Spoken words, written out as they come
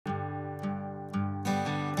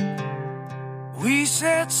We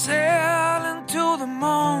set sail into the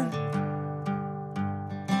moon.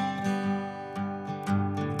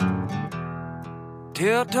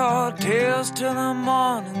 Tilt our tails to the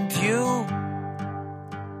morning dew.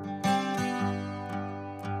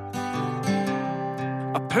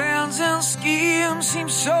 Our plans and schemes seem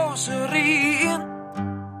so serene.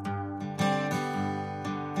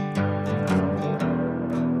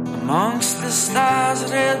 Amongst the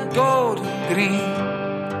stars, red, gold, and green.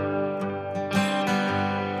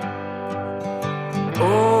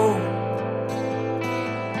 Oh,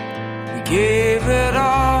 we gave it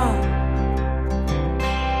all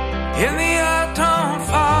in the autumn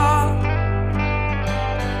fall.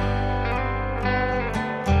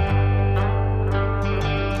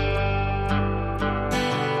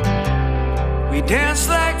 We danced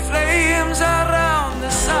like flames around the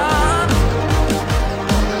sun.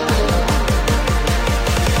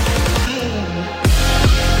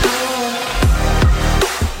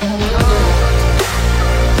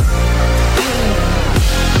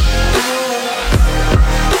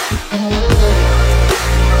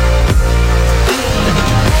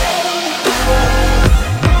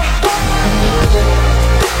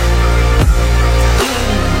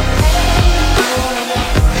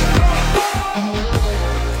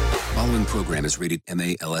 Program is rated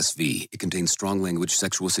MALSV. It contains strong language,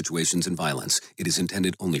 sexual situations, and violence. It is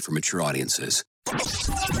intended only for mature audiences.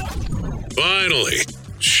 Finally,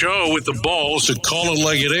 show with the balls to call it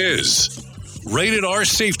like it is. Rated R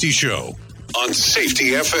Safety Show on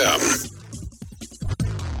Safety FM.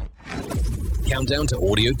 Countdown to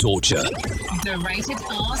audio torture. The Rated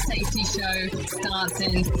R Safety Show starts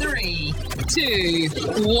in 3, 2,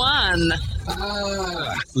 1.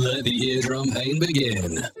 Let the eardrum pain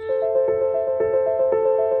begin.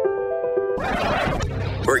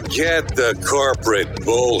 Forget the corporate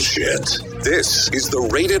bullshit. This is the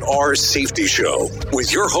Rated R Safety Show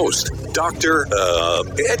with your host, Dr.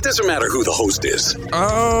 It doesn't matter who the host is.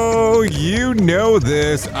 Oh, you know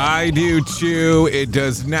this. I do too. It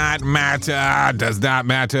does not matter. Does not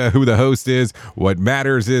matter who the host is. What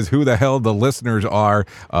matters is who the hell the listeners are.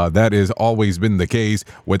 That has always been the case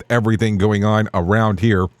with everything going on around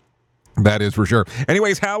here. That is for sure.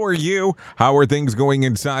 Anyways, how are you? How are things going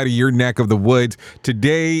inside of your neck of the woods?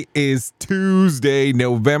 Today is Tuesday,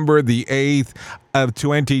 November the 8th of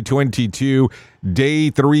 2022,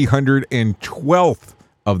 day 312th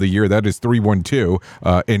of the year. That is 312,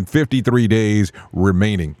 and 53 days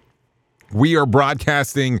remaining. We are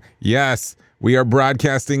broadcasting, yes, we are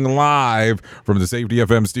broadcasting live from the Safety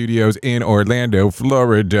FM studios in Orlando,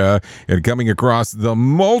 Florida, and coming across the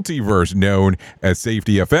multiverse known as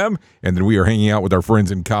Safety FM. And then we are hanging out with our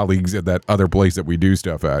friends and colleagues at that other place that we do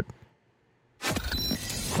stuff at.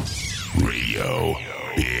 Radio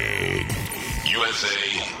Big. USA,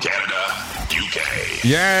 Canada, UK.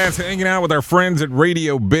 Yes, hanging out with our friends at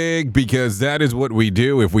Radio Big, because that is what we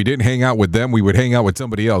do. If we didn't hang out with them, we would hang out with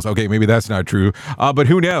somebody else. Okay, maybe that's not true, but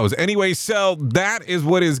who knows? Anyway, so that is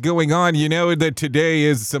what is going on. You know that today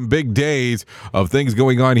is some big days of things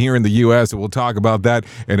going on here in the U.S., and we'll talk about that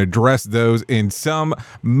and address those in some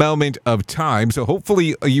moment of time. So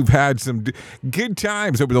hopefully you've had some good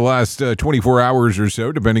times over the last 24 hours or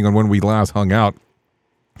so, depending on when we last hung out.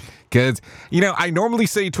 Because, you know, I normally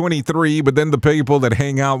say 23, but then the people that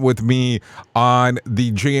hang out with me on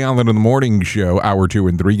the Jay Allen in the Morning show, hour 2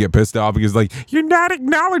 and 3, get pissed off because, like, you're not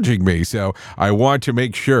acknowledging me. So I want to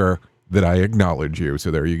make sure that I acknowledge you.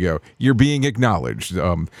 So there you go. You're being acknowledged.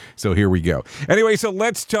 So here we go. Anyway, so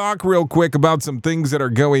let's talk real quick about some things that are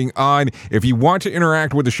going on. If you want to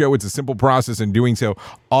interact with the show, it's a simple process in doing so.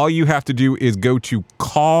 All you have to do is go to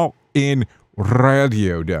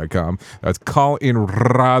callinradio.com. That's Call In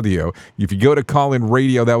Radio. If you go to Call In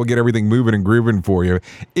Radio, that will get everything moving and grooving for you.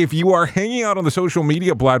 If you are hanging out on the social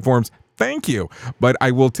media platforms, thank you. But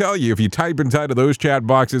I will tell you, if you type inside of those chat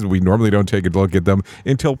boxes, we normally don't take a look at them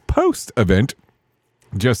until post-event.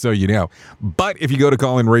 Just so you know. But if you go to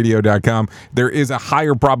callinradio.com, there is a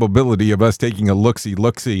higher probability of us taking a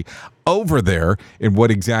look-see over there in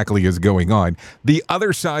what exactly is going on. The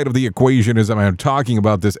other side of the equation, as I'm talking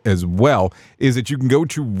about this as well, is that you can go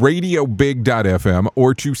to radiobig.fm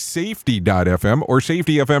or to safety.fm or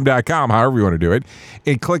safetyfm.com, however you want to do it,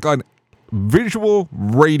 and click on visual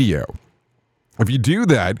radio. If you do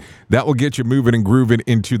that, that will get you moving and grooving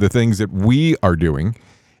into the things that we are doing.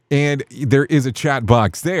 And there is a chat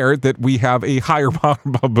box there that we have a higher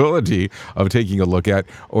probability of taking a look at,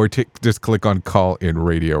 or just click on Call In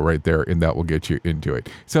Radio right there, and that will get you into it.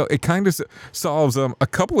 So it kind of solves a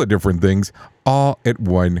couple of different things all at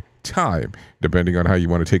one time, depending on how you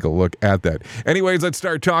want to take a look at that. Anyways, let's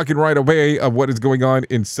start talking right away of what is going on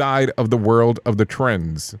inside of the world of the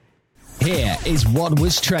trends. Here is what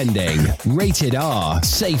was trending. Rated R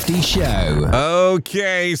Safety Show.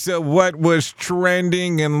 Okay, so what was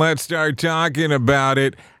trending, and let's start talking about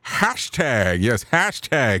it.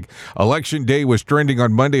 Hashtag Election Day was trending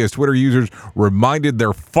on Monday as Twitter users reminded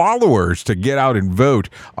their followers to get out and vote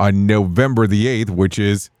on November the 8th, which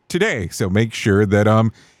is today. So make sure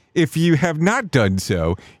that if you have not done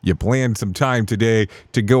so, you plan some time today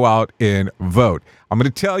to go out and vote. I'm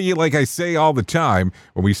going to tell you, like I say all the time,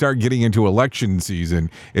 when we start getting into election season,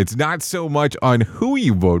 it's not so much on who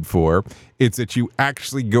you vote for, it's that you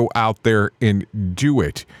actually go out there and do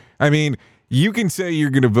it. I mean, you can say you're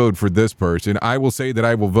going to vote for this person. I will say that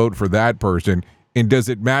I will vote for that person. And does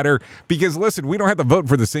it matter? Because listen, we don't have to vote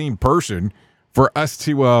for the same person for us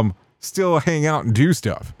to still hang out and do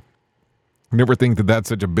stuff. Never think that that's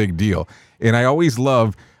such a big deal. And I always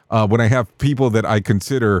love when I have people that I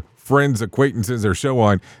consider friends, acquaintances, or so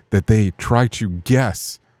on, that they try to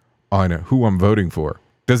guess on who I'm voting for.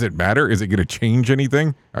 Does it matter? Is it going to change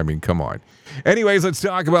anything? I mean, come on. Anyways, let's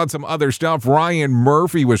talk about some other stuff. Ryan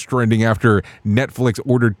Murphy was trending after Netflix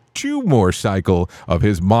ordered 2 more cycle of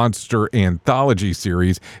his monster anthology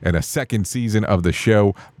series and a second season of the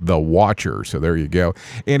show The Watcher. So there you go.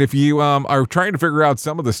 And if you are trying to figure out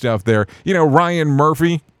some of the stuff there, Ryan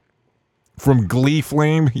Murphy from Glee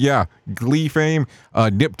fame,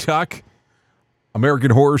 Nip Tuck,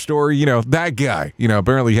 American Horror Story, that guy,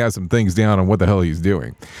 apparently has some things down on what the hell he's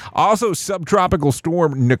doing. Also, subtropical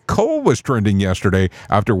storm Nicole was trending yesterday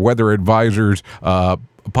after weather advisors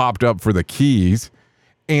popped up for the Keys.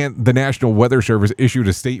 And the National Weather Service issued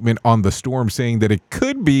a statement on the storm saying that it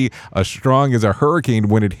could be as strong as a hurricane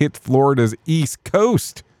when it hits Florida's east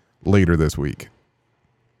coast later this week.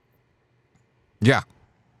 Yeah,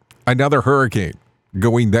 another hurricane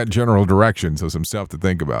going that general direction, so some stuff to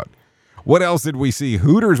think about. What else did we see?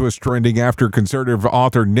 Hooters was trending after conservative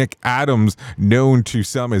author Nick Adams, known to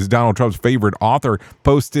some as Donald Trump's favorite author,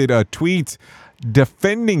 posted tweets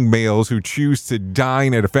defending males who choose to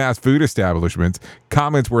dine at a fast food establishment.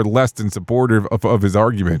 Comments were less than supportive of his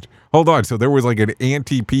argument. Hold on, so there was like an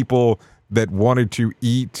anti-people that wanted to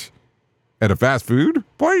eat at a fast food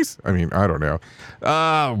place? I mean, I don't know.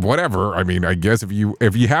 Whatever. I mean, I guess if you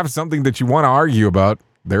have something that you want to argue about,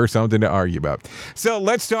 there's something to argue about. So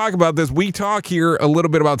let's talk about this. We talk here a little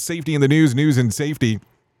bit about safety in the news and safety.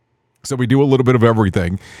 So we do a little bit of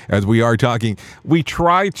everything as we are talking. We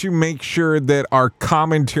try to make sure that our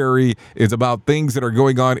commentary is about things that are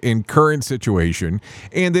going on in current situation.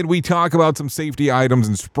 And then we talk about some safety items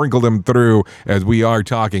and sprinkle them through as we are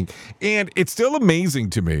talking. And it's still amazing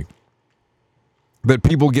to me that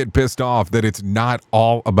people get pissed off that it's not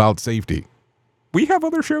all about safety. We have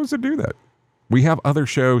other shows that do that. We have other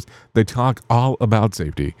shows that talk all about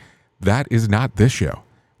safety. That is not this show.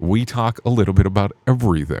 We talk a little bit about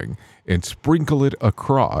everything and sprinkle it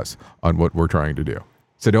across on what we're trying to do.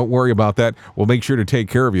 So don't worry about that. We'll make sure to take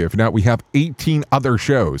care of you. If not, we have 18 other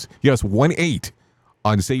shows. Yes, 18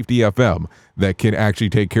 on Safety FM that can actually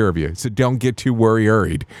take care of you. So don't get too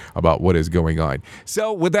worried about what is going on.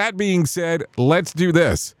 So with that being said, let's do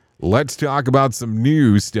this. Let's talk about some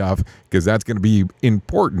news stuff because that's going to be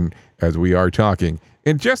important as we are talking.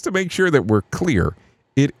 And just to make sure that we're clear,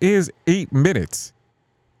 it is 8 minutes.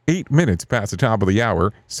 8 minutes past the top of the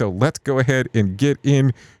hour. So let's go ahead and get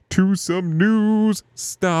into some news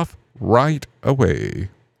stuff right away.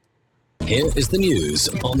 Here is the news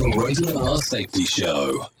on the Rated R Safety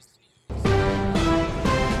Show.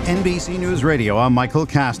 NBC News Radio, I'm Michael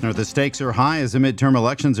Kastner. The stakes are high as the midterm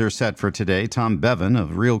elections are set for today. Tom Bevan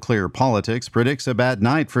of Real Clear Politics predicts a bad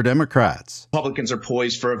night for Democrats. Republicans are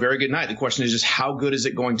poised for a very good night. The question is just how good is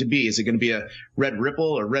it going to be? Is it going to be a red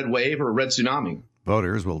ripple, a red wave, or a red tsunami?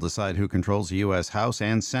 Voters will decide who controls the U.S. House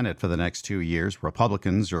and Senate for the next 2 years.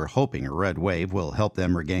 Republicans are hoping a red wave will help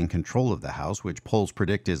them regain control of the House, which polls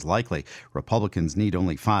predict is likely. Republicans need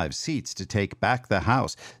only 5 seats to take back the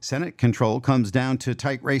House. Senate control comes down to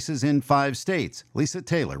tight races in 5 states. Lisa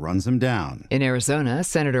Taylor runs them down. In Arizona,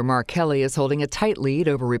 Senator Mark Kelly is holding a tight lead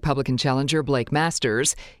over Republican challenger Blake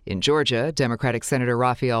Masters. In Georgia, Democratic Senator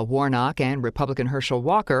Raphael Warnock and Republican Herschel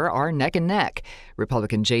Walker are neck and neck.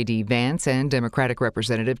 Republican J.D. Vance and Democratic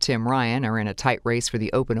Representative Tim Ryan are in a tight race for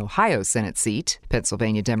the open Ohio Senate seat.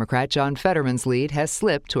 Pennsylvania Democrat John Fetterman's lead has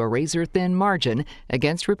slipped to a razor-thin margin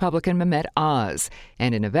against Republican Mehmet Oz.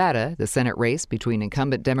 And in Nevada, the Senate race between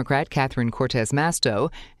incumbent Democrat Catherine Cortez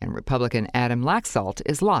Masto and Republican Adam Laxalt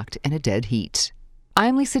is locked in a dead heat.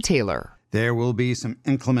 I'm Lisa Taylor. There will be some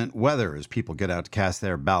inclement weather as people get out to cast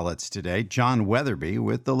their ballots today. John Weatherby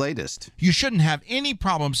with the latest. You shouldn't have any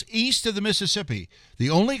problems east of the Mississippi. The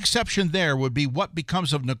only exception there would be what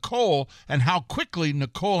becomes of Nicole and how quickly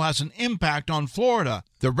Nicole has an impact on Florida.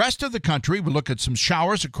 The rest of the country will look at some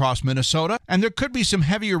showers across Minnesota, and there could be some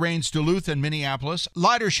heavier rains Duluth and Minneapolis,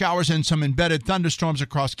 lighter showers and some embedded thunderstorms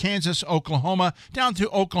across Kansas, Oklahoma, down to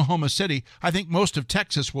Oklahoma City. I think most of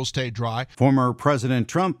Texas will stay dry. Former President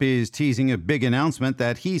Trump is teasing a big announcement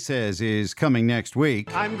that he says is coming next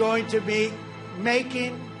week. I'm going to be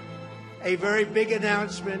making a very big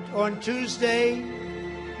announcement on Tuesday,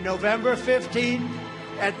 November 15th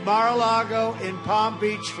at Mar-a-Lago in Palm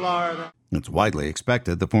Beach, Florida. It's widely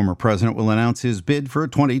expected the former president will announce his bid for a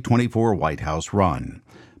 2024 White House run.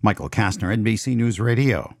 Michael Kastner, NBC News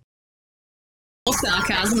Radio.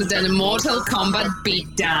 Sarcasm and an Mortal Kombat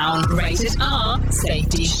beatdown. Rated R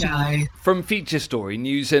Safety Show. From Feature Story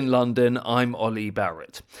News in London, I'm Ollie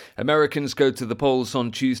Barrett. Americans go to the polls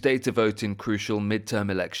on Tuesday to vote in crucial midterm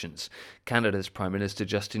elections. Canada's Prime Minister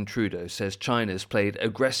Justin Trudeau says China's played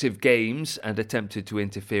aggressive games and attempted to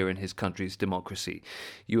interfere in his country's democracy.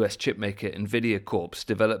 US chipmaker Nvidia Corp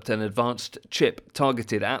developed an advanced chip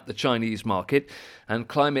targeted at the Chinese market, and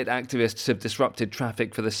climate activists have disrupted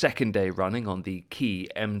traffic for the second day running on the key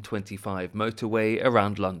M25 motorway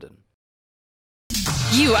around London.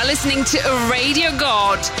 You are listening to a radio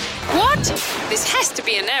god. What? This has to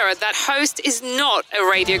be an error. That host is not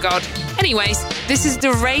a radio god. Anyways, this is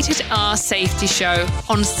the Rated R Safety Show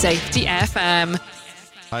on Safety FM.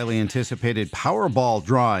 Highly anticipated Powerball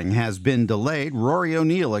drawing has been delayed. Rory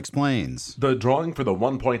O'Neill explains. The drawing for the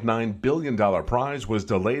 $1.9 billion prize was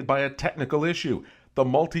delayed by a technical issue. The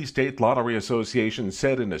Multi-State Lottery Association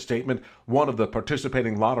said in a statement one of the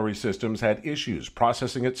participating lottery systems had issues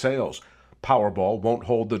processing its sales. Powerball won't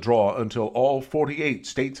hold the draw until all 48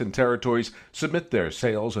 states and territories submit their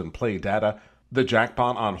sales and play data. The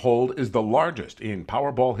jackpot on hold is the largest in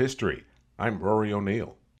Powerball history. I'm Rory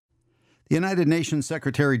O'Neill. The United Nations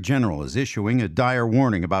Secretary General is issuing a dire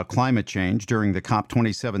warning about climate change during the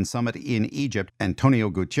COP27 summit in Egypt. Antonio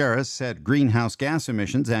Guterres said greenhouse gas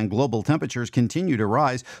emissions and global temperatures continue to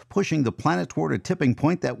rise, pushing the planet toward a tipping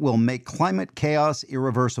point that will make climate chaos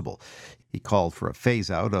irreversible. He called for a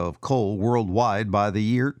phase-out of coal worldwide by the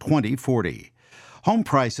year 2040. Home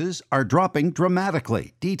prices are dropping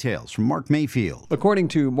dramatically. Details from Mark Mayfield. According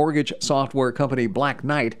to mortgage software company Black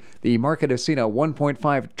Knight, the market has seen a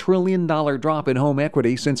 $1.5 trillion drop in home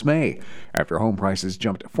equity since May. After home prices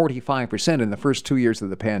jumped 45% in the first 2 years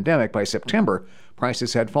of the pandemic, by September,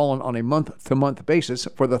 prices had fallen on a month-to-month basis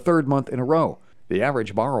for the third month in a row. The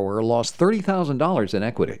average borrower lost $30,000 in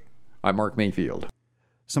equity. I'm Mark Mayfield.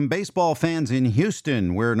 Some baseball fans in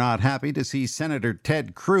Houston were not happy to see Senator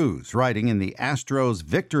Ted Cruz riding in the Astros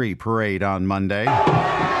victory parade on Monday.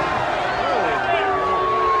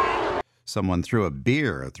 Someone threw a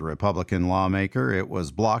beer at the Republican lawmaker. It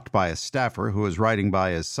was blocked by a staffer who was riding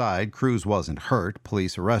by his side. Cruz wasn't hurt.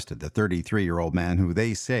 Police arrested the 33-year-old man who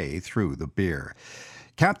they say threw the beer.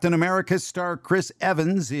 Captain America star Chris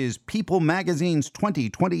Evans is People magazine's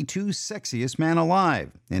 2022 Sexiest Man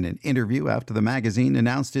Alive. In an interview after the magazine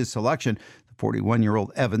announced his selection, the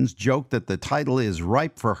 41-year-old Evans joked that the title is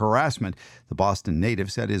ripe for harassment. The Boston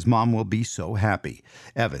native said his mom will be so happy.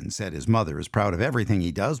 Evans said his mother is proud of everything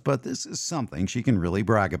he does, but this is something she can really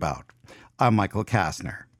brag about. I'm Michael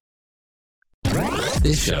Kastner.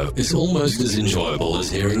 This show is almost as enjoyable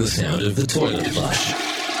as hearing the sound of the toilet flush.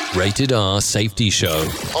 Rated R Safety Show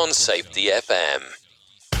on Safety FM.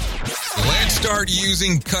 Let's start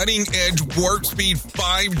using cutting-edge warp-speed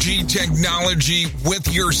 5G technology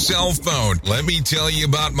with your cell phone. Let me tell you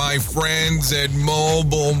about my friends at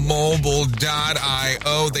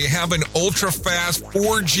MobileMobile.io. They have an ultra-fast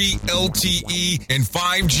 4G LTE and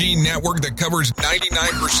 5G network that covers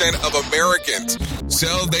 99% of Americans.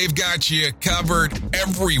 So they've got you covered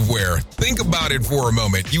everywhere. Think about it for a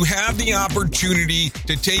moment. You have the opportunity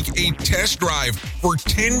to take a test drive for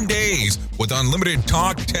 10 days with unlimited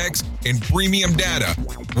talk, text, and premium data.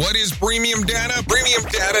 What is premium data? Premium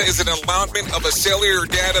data is an allotment of a cellular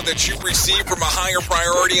data that you receive from a higher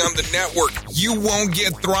priority on the network. You won't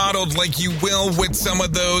get throttled like you will with some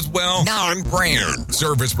of those, well, non-brand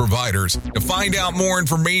service providers. To find out more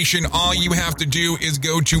information, all you have to do is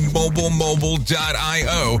go to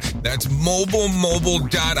MobileMobile.io. That's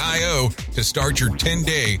MobileMobile.io to start your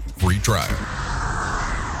 10-day free trial.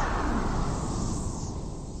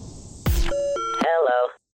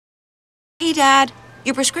 Hey, Dad,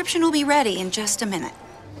 your prescription will be ready in just a minute.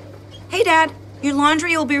 Hey, Dad, your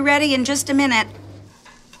laundry will be ready in just a minute.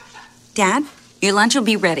 Dad, your lunch will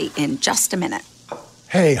be ready in just a minute.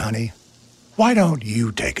 Hey, honey, Why don't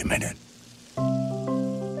you take a minute?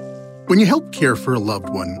 When you help care for a loved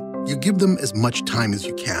one, you give them as much time as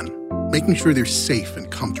you can, making sure they're safe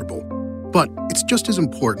and comfortable. But it's just as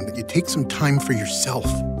important that you take some time for yourself.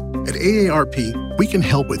 At AARP, we can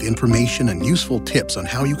help with information and useful tips on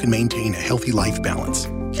how you can maintain a healthy life balance,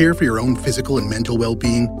 care for your own physical and mental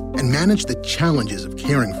well-being, and manage the challenges of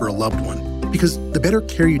caring for a loved one. Because the better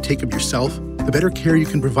care you take of yourself, the better care you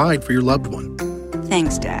can provide for your loved one.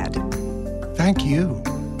 Thanks, Dad. Thank you.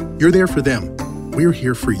 You're there for them. We're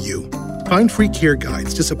here for you. Find free care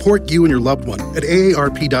guides to support you and your loved one at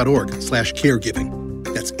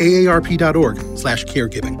aarp.org/caregiving. That's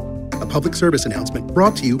aarp.org/caregiving. A public service announcement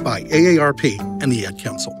brought to you by AARP and the Ad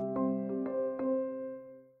Council.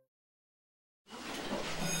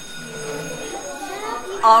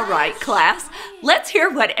 All right, class. Let's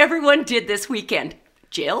hear what everyone did this weekend.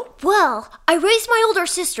 Jill? Well, I raised my older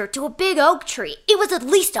sister to a big oak tree. It was at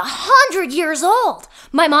least 100 years old.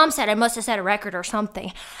 My mom said I must have set a record or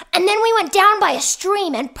something. And then we went down by a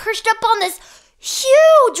stream and perched up on this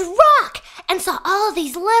huge rock and saw all of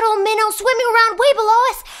these little minnows swimming around way below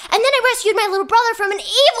us. And then I rescued my little brother from an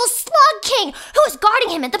evil slug king who was guarding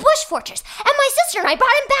him at the bush fortress. And my sister and I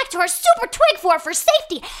brought him back to our super twig fort for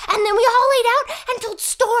safety. And then we all laid out and told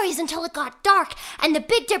stories until it got dark. And the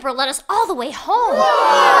Big Dipper led us all the way home.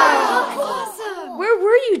 Wow. Awesome. Where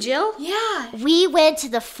were you, Jill? Yeah. We went to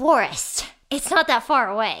the forest. It's not that far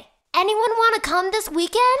away. Anyone want to come this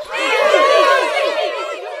weekend?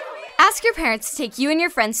 Ask your parents to take you and your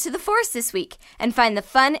friends to the forest this week and find the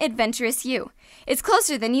fun, adventurous you. It's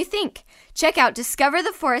closer than you think. Check out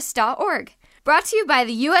discovertheforest.org. Brought to you by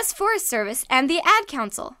the U.S. Forest Service and the Ad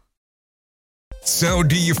Council. So,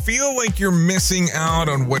 do you feel like you're missing out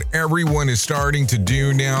on what everyone is starting to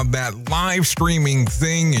do now, that live streaming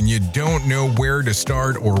thing, and you don't know where to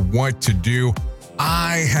start or what to do?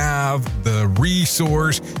 I have the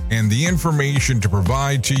resource and the information to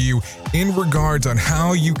provide to you in regards on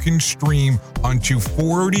how you can stream onto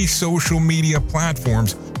 40 social media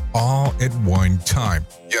platforms all at one time.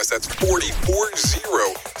 Yes, that's 40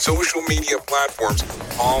 social media platforms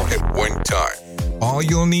all at one time. All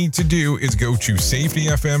you'll need to do is go to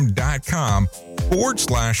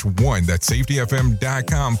safetyfm.com/1. That's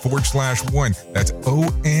safetyfm.com/1. That's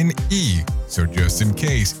ONE. So just in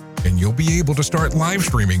case. And you'll be able to start live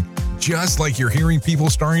streaming just like you're hearing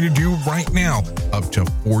people starting to do right now, up to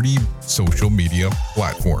 40 social media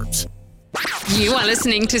platforms. You are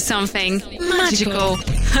listening to something magical.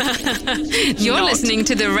 You're listening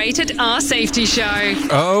to the Rated R Safety Show.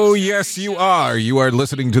 Oh, yes, you are. You are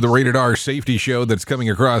listening to the Rated R Safety Show that's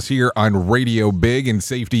coming across here on Radio Big and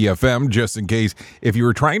Safety FM. Just in case, if you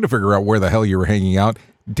were trying to figure out where the hell you were hanging out,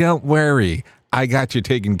 don't worry. I got you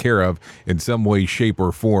taken care of in some way, shape,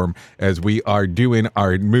 or form as we are doing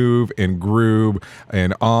our move and groove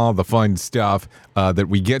and all the fun stuff that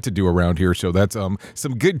we get to do around here. So that's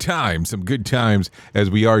some good times as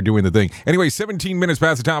we are doing the thing. Anyway, 17 minutes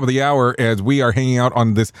past the top of the hour as we are hanging out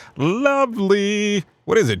on this lovely,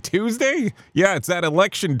 what is it, Tuesday? Yeah, it's that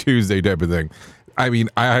election Tuesday type of thing. I mean,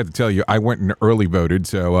 I have to tell you, I went and early voted,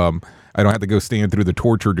 so I don't have to go stand through the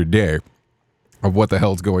torture today of what the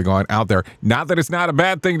hell's going on out there. Not that it's not a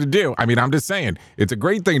bad thing to do. I mean, I'm just saying, it's a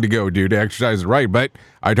great thing to go do to exercise right, but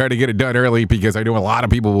I try to get it done early because I know a lot of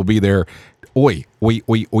people will be there. Oi.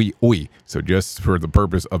 So just for the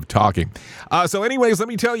purpose of talking. So anyways, let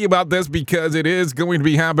me tell you about this because it is going to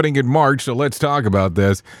be happening in March, so let's talk about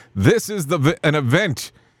this. This is an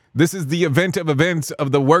event. This is the event of events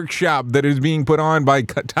of the workshop that is being put on by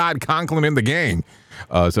Todd Conklin and the gang.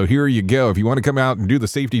 So here you go. If you want to come out and do the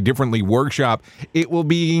Safety Differently workshop, it will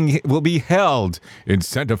be held in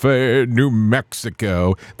Santa Fe, New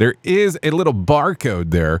Mexico. There is a little barcode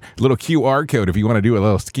there, a little QR code if you want to do a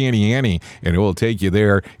little scanny-anny, and it will take you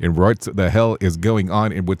there and what the hell is going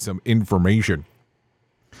on and with some information.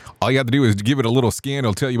 All you have to do is give it a little scan.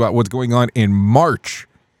 It'll tell you about what's going on in March.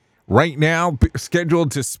 Right now, scheduled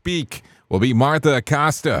to speak will be Martha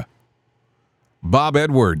Acosta, Bob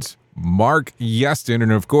Edwards, Mark Yeston,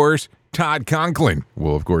 and of course, Todd Conklin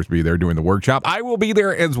will, of course, be there doing the workshop. I will be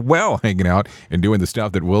there as well, hanging out and doing the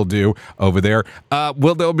stuff that we'll do over there.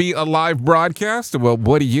 Will there be a live broadcast? Well,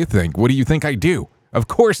 what do you think? What do you think I do? Of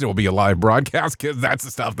course there will be a live broadcast because that's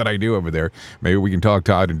the stuff that I do over there. Maybe we can talk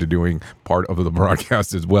Todd into doing part of the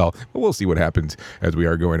broadcast as well. But we'll see what happens as we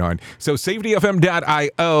are going on. So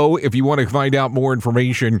safetyfm.io if you want to find out more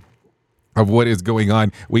information of what is going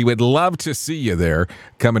on. We would love to see you there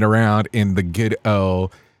coming around in the good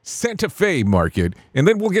old Santa Fe market, and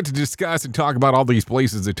then we'll get to discuss and talk about all these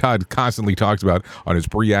places that Todd constantly talks about on his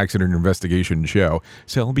pre-accident investigation show.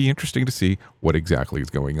 So it'll be interesting to see what exactly is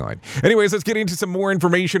going on. Anyways, let's get into some more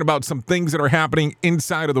information about some things that are happening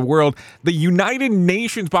inside of the world. The United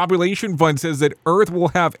Nations Population Fund says that Earth will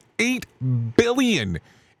have 8 billion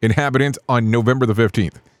inhabitants on November the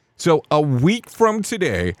 15th. So a week from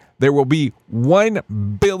today, there will be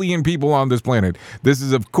 1 billion people on this planet. This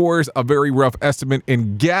is, of course, a very rough estimate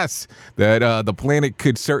and guess that the planet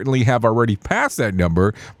could certainly have already passed that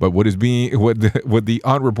number. But what the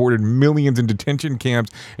unreported millions in detention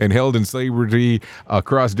camps and held in slavery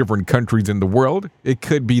across different countries in the world, it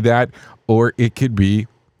could be that, or it could be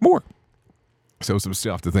more. So some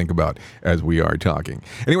stuff to think about as we are talking.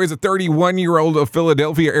 Anyways, a 31-year-old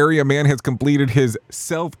Philadelphia area man has completed his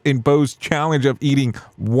self-imposed challenge of eating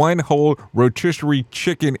one whole rotisserie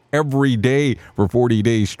chicken every day for 40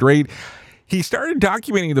 days straight. He started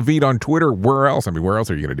documenting the feat on Twitter. Where else? I mean, where else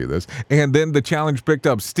are you going to do this? And then the challenge picked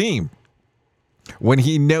up steam when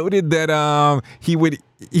he noted that he would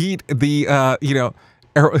eat the,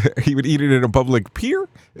 he would eat it in a public pier.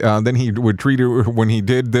 Then he would treat it when he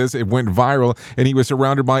did this. It went viral, and he was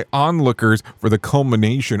surrounded by onlookers for the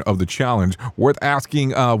culmination of the challenge. Worth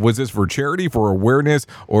asking, was this for charity, for awareness,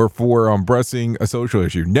 or for pressing a social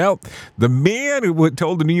issue? No, the man who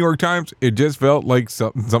told the New York Times it just felt like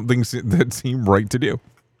something that seemed right to do.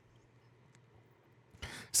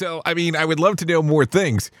 So, I mean, I would love to know more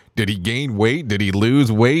things. Did he gain weight? Did he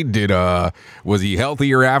lose weight? Was he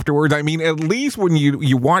healthier afterwards? I mean, at least when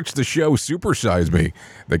you watch the show Super Size Me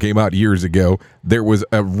that came out years ago, there was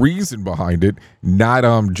a reason behind it, not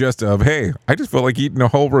just of, hey, I just felt like eating a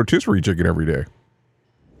whole rotisserie chicken every day.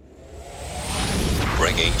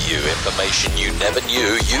 Bringing you information you never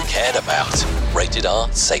knew you cared about. Rated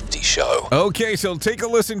R Safety Show. Okay, so take a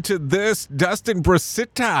listen to this. Dustin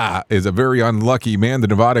Bracita is a very unlucky man. The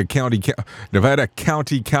Nevada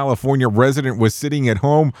County, California resident was sitting at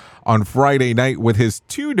home on Friday night with his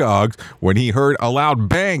 2 dogs when he heard a loud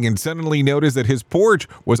bang and suddenly noticed that his porch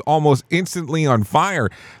was almost instantly on fire.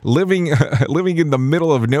 Living in the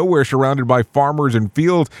middle of nowhere, surrounded by farmers and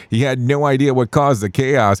fields, he had no idea what caused the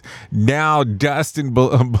chaos. Now, Dustin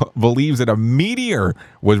believes that a meteor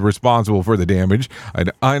was responsible for the damage.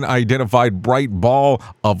 An unidentified bright ball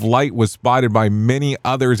of light was spotted by many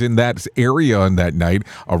others in that area on that night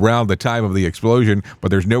around the time of the explosion,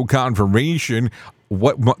 but there's no confirmation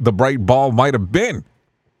what the bright ball might have been.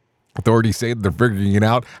 Authorities say that they're figuring it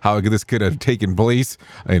out how this could have taken place,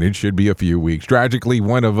 and it should be a few weeks. Tragically,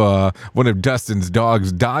 one of Dustin's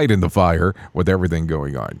dogs died in the fire with everything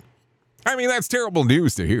going on. I mean, that's terrible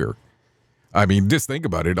news to hear. I mean, just think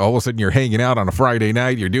about it. All of a sudden, you're hanging out on a Friday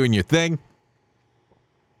night, you're doing your thing,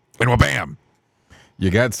 and well, bam,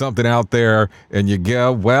 you got something out there, and you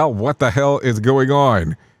go, well, what the hell is going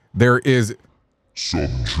on? There is some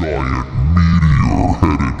giant meteor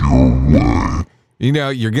headed your way. You know,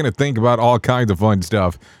 you're going to think about all kinds of fun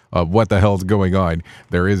stuff of what the hell's going on.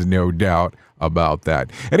 There is no doubt about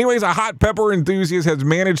that. Anyways, a hot pepper enthusiast has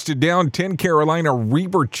managed to down 10 Carolina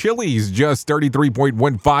Reaper chilies just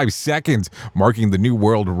 33.15 seconds, marking the new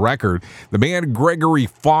world record. The man Gregory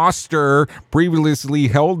Foster previously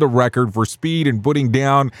held the record for speed in putting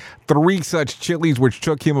down 3 such chilies, which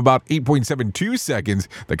took him about 8.72 seconds.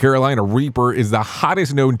 The Carolina Reaper is the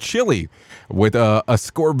hottest known chili, with a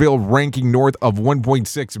Scoreville ranking north of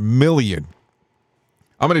 1.6 million.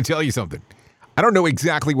 I'm going to tell you something. I don't know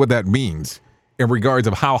exactly what that means in regards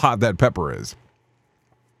of how hot that pepper is.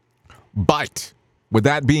 But with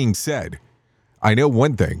that being said, I know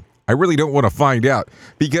one thing. I really don't want to find out,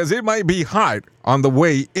 because it might be hot on the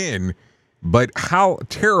way in, but how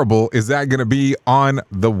terrible is that going to be on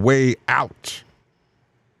the way out?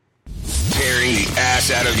 Tearing the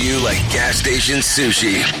ass out of you like gas station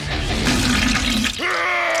sushi.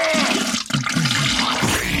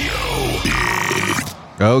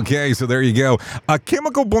 Okay, so there you go. A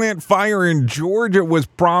chemical plant fire in Georgia was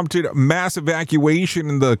prompted mass evacuation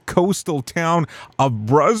in the coastal town of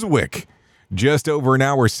Brunswick. Just over an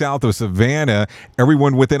hour south of Savannah,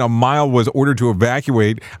 everyone within a mile was ordered to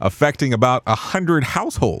evacuate, affecting about 100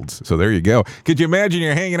 households. So there you go. Could you imagine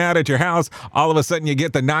you're hanging out at your house, all of a sudden you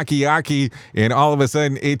get the knocky-yocky, and all of a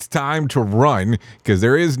sudden it's time to run, because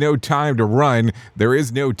there is no time to run. There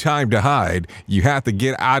is no time to hide. You have to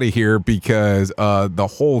get out of here because the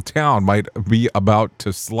whole town might be about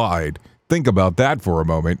to slide. Think about that for a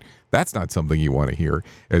moment. That's not something you want to hear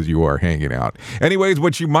as you are hanging out. Anyways,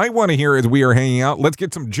 what you might want to hear as we are hanging out, let's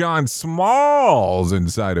get some John Smalls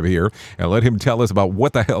inside of here and let him tell us about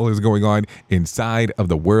what the hell is going on inside of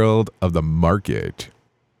the world of the market.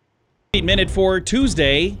 Minute for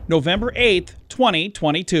Tuesday, November 8th,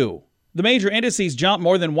 2022. The major indices jumped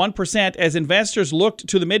more than 1% as investors looked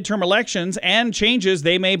to the midterm elections and changes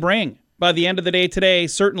they may bring. By the end of the day today,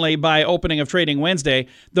 certainly by opening of trading Wednesday,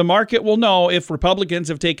 the market will know if Republicans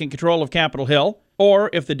have taken control of Capitol Hill or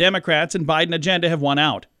if the Democrats and Biden agenda have won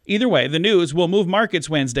out. Either way, the news will move markets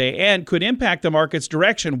Wednesday and could impact the market's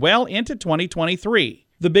direction well into 2023.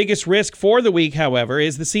 The biggest risk for the week, however,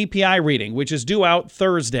 is the CPI reading, which is due out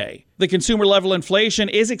Thursday. The consumer-level inflation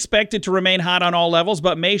is expected to remain hot on all levels,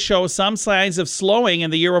 but may show some signs of slowing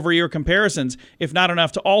in the year-over-year comparisons, if not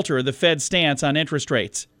enough to alter the Fed's stance on interest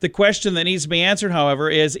rates. The question that needs to be answered, however,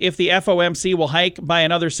 is if the FOMC will hike by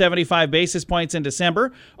another 75 basis points in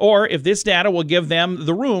December, or if this data will give them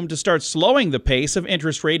the room to start slowing the pace of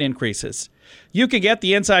interest rate increases. You can get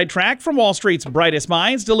the inside track from Wall Street's brightest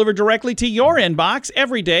minds delivered directly to your inbox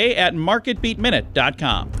every day at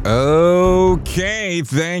MarketBeatMinute.com. Okay,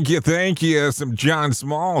 thank you. Some John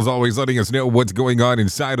Smalls always letting us know what's going on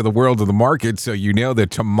inside of the world of the market, so you know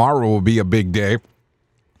that tomorrow will be a big day.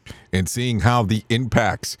 And seeing how the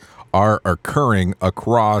impacts are occurring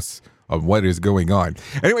across of what is going on.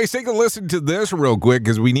 Anyways, take a listen to this real quick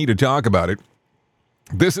because we need to talk about it.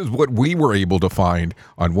 This is what we were able to find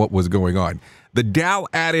on what was going on. The Dow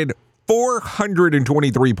added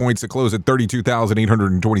 423 points to close at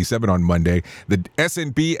 32,827 on Monday. The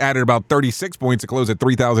S&P added about 36 points to close at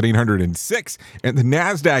 3,806. And the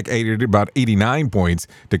NASDAQ added about 89 points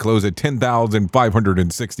to close at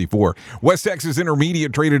 10,564. West Texas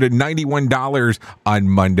Intermediate traded at $91 on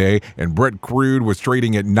Monday, and Brent crude was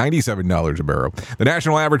trading at $97 a barrel. The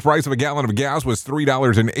national average price of a gallon of gas was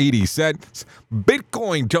 $3.80.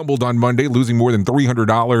 Bitcoin tumbled on Monday, losing more than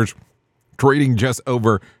 $300. Trading just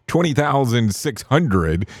over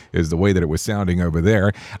 20,600 is the way that it was sounding over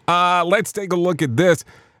there. Let's take a look at this.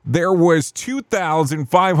 There was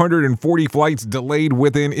 2,540 flights delayed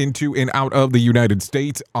within, into, and out of the United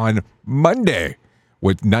States on Monday,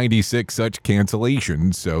 with 96 such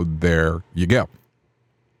cancellations. So there you go.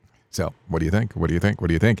 So what do you think?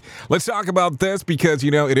 Let's talk about this because,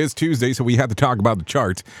 it is Tuesday, so we have to talk about the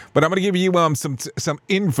charts. But I'm going to give you some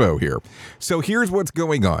info here. So here's what's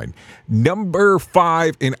going on. Number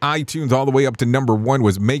 5 in iTunes all the way up to number 1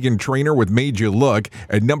 was Meghan Trainor with Made You Look.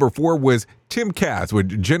 And number 4 was Tim Cass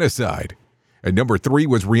with Genocide. And number 3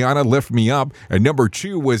 was Rihanna, Lift Me Up. And number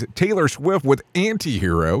 2 was Taylor Swift with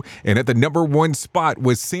Antihero. And at the number 1 spot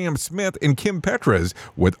was Sam Smith and Kim Petras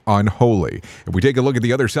with Unholy. If we take a look at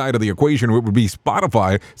the other side of the equation, it would be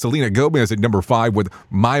Spotify. Selena Gomez at number 5 with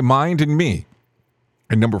My Mind and Me.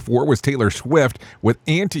 And number 4 was Taylor Swift with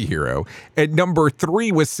Antihero. At number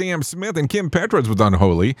 3 was Sam Smith and Kim Petras with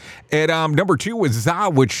Unholy. At number 2 was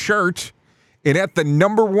ZA with Shirt. And at the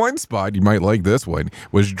number 1 spot, you might like this one,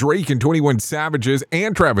 was Drake and 21 Savages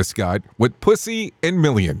and Travis Scott with Pussy and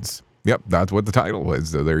Millions. Yep, that's what the title was,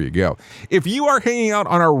 so there you go. If you are hanging out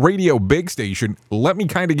on our radio big station, let me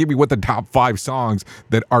kind of give you what the top 5 songs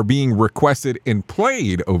that are being requested and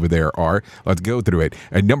played over there are. Let's go through it.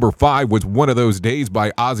 At number 5 was One of Those Days by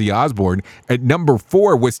Ozzy Osbourne. At number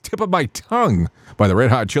 4 was Tip of My Tongue by the Red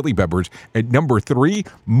Hot Chili Peppers. At number 3,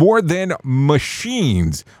 More Than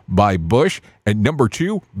Machines by Bush. At number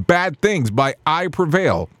 2, Bad Things by I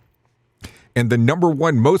Prevail. And the number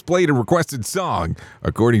 1 most played and requested song,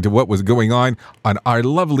 according to what was going on our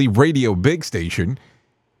lovely radio big station,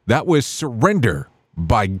 that was Surrender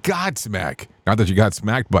by Godsmack. Not that you got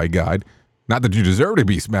smacked by God, not that you deserve to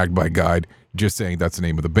be smacked by God, just saying that's the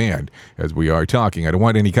name of the band as we are talking. I don't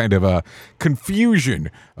want any kind of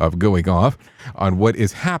confusion of going off on what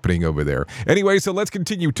is happening over there. Anyway, so let's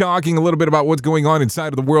continue talking a little bit about what's going on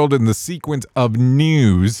inside of the world in the sequence of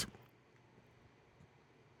news.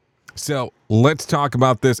 So let's talk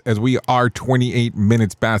about this as we are 28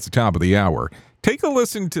 minutes past the top of the hour. Take a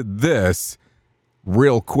listen to this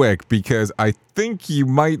real quick because I think you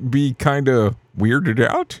might be kind of weirded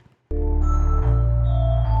out.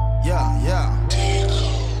 Yeah.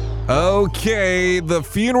 Okay, the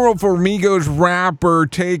funeral for Migos rapper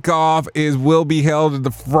Takeoff will be held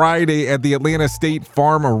the Friday at the Atlanta State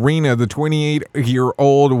Farm Arena. The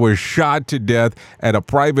 28-year-old was shot to death at a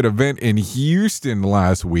private event in Houston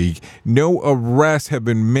last week. No arrests have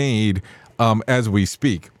been made as we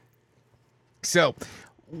speak. So,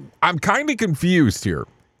 I'm kind of confused here.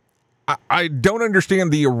 I don't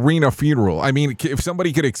understand the arena funeral. I mean, if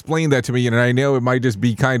somebody could explain that to me, and I know it might just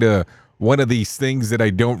be kind of one of these things that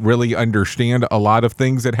I don't really understand a lot of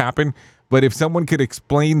things that happen, but if someone could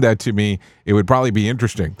explain that to me, it would probably be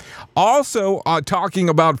interesting. Also, talking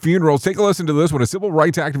about funerals, take a listen to this one. A civil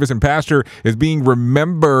rights activist and pastor is being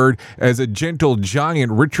remembered as a gentle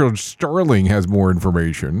giant. Richard Sterling has more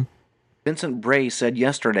information. Vincent Bray said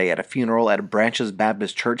yesterday at a funeral at Branches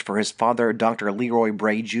Baptist Church for his father, Dr. Leroy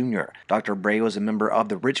Bray Jr. Dr. Bray was a member of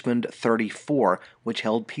the Richmond 34, which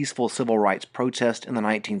held peaceful civil rights protests in the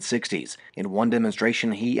 1960s. In one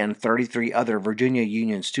demonstration, he and 33 other Virginia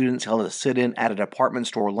Union students held a sit-in at a department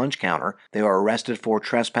store lunch counter. They were arrested for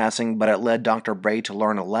trespassing, but it led Dr. Bray to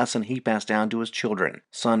learn a lesson he passed down to his children.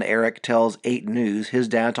 Son Eric tells 8 News his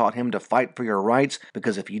dad taught him to fight for your rights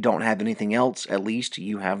because if you don't have anything else, at least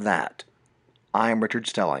you have that. I'm Richard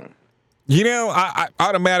Stelling. You know, I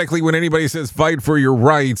automatically, when anybody says fight for your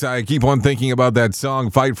rights, I keep on thinking about that song,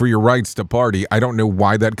 Fight for Your Rights to Party. I don't know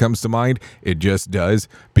why that comes to mind. It just does,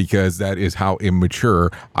 because that is how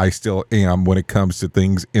immature I still am when it comes to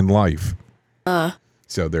things in life.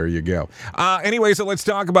 So there you go. Anyway, so let's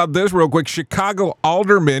talk about this real quick. Chicago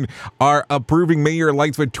aldermen are approving Mayor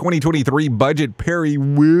Lightsfoot 2023 budget. Perry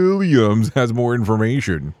Williams has more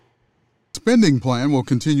information. Spending plan will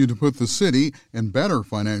continue to put the city in better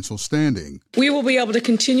financial standing. We will be able to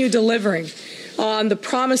continue delivering on the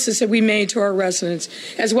promises that we made to our residents,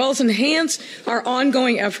 as well as enhance our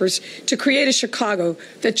ongoing efforts to create a Chicago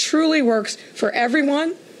that truly works for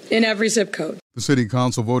everyone in every zip code. The city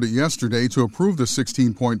council voted yesterday to approve the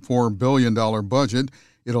 $16.4 billion budget.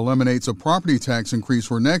 It eliminates a property tax increase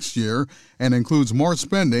for next year and includes more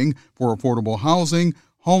spending for affordable housing,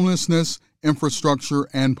 homelessness, infrastructure,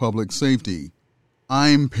 and public safety.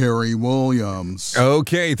 I'm Perry Williams.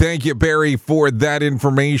 Okay, thank you, Perry, for that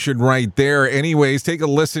information right there. Anyways, take a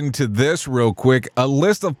listen to this real quick. A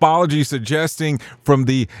list of apologies suggesting from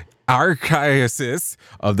the Archdiocese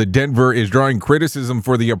of the Denver is drawing criticism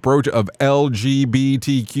for the approach of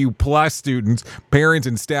LGBTQ plus students, parents,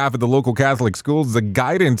 and staff at the local Catholic schools. The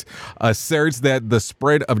guidance asserts that the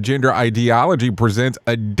spread of gender ideology presents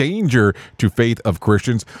a danger to faith of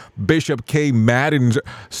Christians. Bishop Kay Madden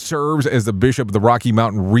serves as the bishop of the Rocky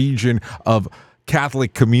Mountain region of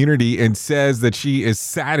Catholic community and says that she is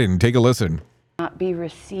saddened. Take a listen. Not be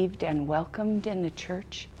received and welcomed in the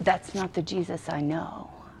church. That's not the Jesus I know,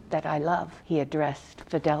 that I love. He addressed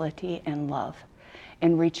fidelity and love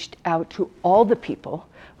and reached out to all the people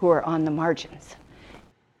who are on the margins.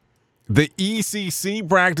 The ECC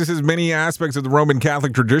practices many aspects of the Roman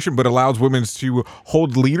Catholic tradition, but allows women to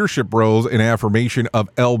hold leadership roles in affirmation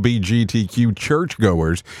of LGBTQ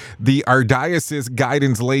churchgoers. The Archdiocese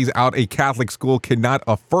guidance lays out a Catholic school cannot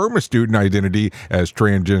affirm a student identity as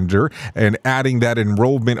transgender, and adding that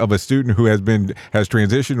enrollment of a student who has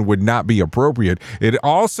transitioned would not be appropriate. It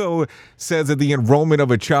also says that the enrollment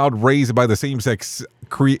of a child raised by the same-sex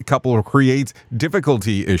couple creates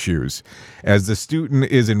difficulty issues. As the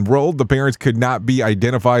student is enrolled, the parents could not be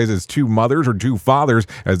identified as two mothers or two fathers,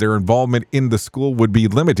 as their involvement in the school would be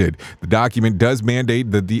limited. The document does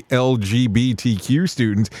mandate that the LGBTQ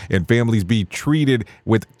students and families be treated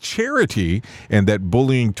with charity, and that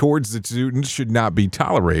bullying towards the students should not be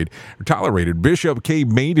tolerated. Bishop Kay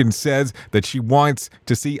Maiden says that she wants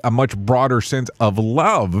to see a much broader sense of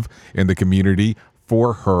love in the community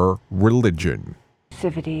for her religion.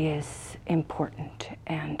 Inclusivity is important,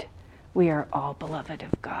 and we are all beloved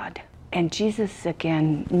of God. And Jesus,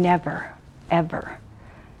 again, never, ever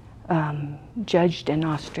judged and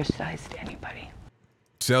ostracized anybody.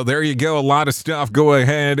 So there you go. A lot of stuff. Go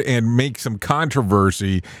ahead and make some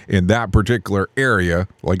controversy in that particular area.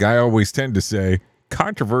 Like I always tend to say,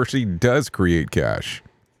 controversy does create cash.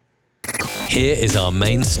 Here is our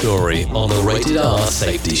main story on the Rated R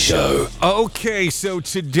Safety Show. Okay, so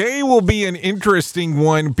today will be an interesting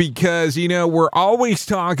one because, you know, we're always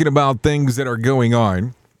talking about things that are going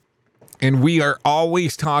on. And we are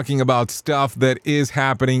always talking about stuff that is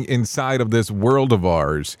happening inside of this world of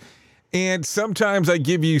ours. And sometimes I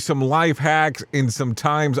give you some life hacks, and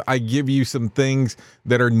sometimes I give you some things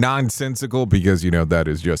that are nonsensical because, you know, that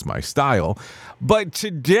is just my style. But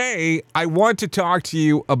today I want to talk to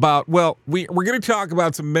you about, well, we're going to talk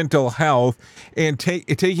about some mental health and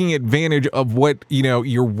taking advantage of what, you know,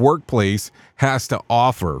 your workplace has to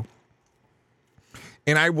offer.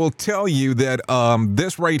 And I will tell you that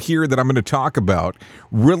this right here that I'm going to talk about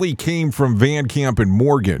really came from Van Camp and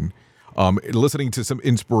Morgan. Listening to some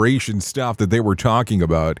inspiration stuff that they were talking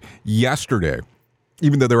about yesterday,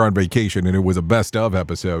 even though they're on vacation, and it was a best of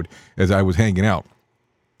episode as I was hanging out.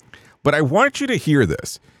 But I want you to hear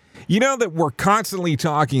this. You know that we're constantly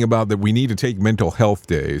talking about that we need to take mental health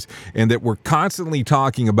days, and that we're constantly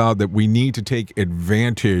talking about that we need to take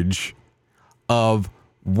advantage of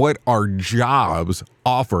what our jobs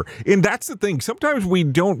offer. And that's the thing. Sometimes we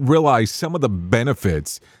don't realize some of the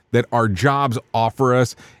benefits that our jobs offer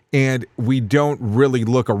us, and we don't really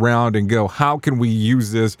look around and go, how can we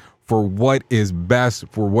use this for what is best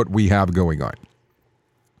for what we have going on?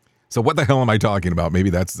 So what the hell am I talking about? Maybe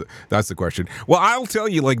that's the question. Well, I'll tell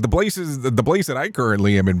you, like the place that I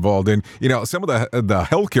currently am involved in, some of the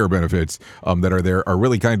healthcare benefits that are there are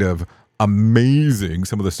really kind of amazing.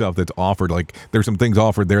 Some of the stuff that's offered, like there's some things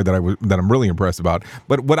offered there that I'm really impressed about.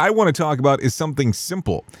 But what I want to talk about is something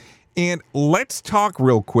simple. And let's talk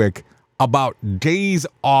real quick about days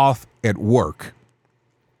off at work.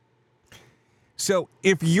 So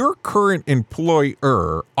if your current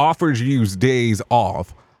employer offers you days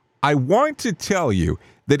off, I want to tell you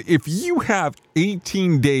that if you have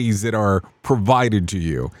 18 days that are provided to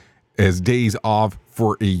you as days off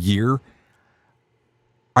for a year,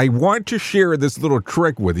 I want to share this little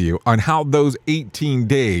trick with you on how those 18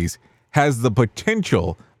 days has the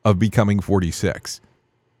potential of becoming 46.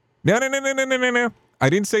 No. I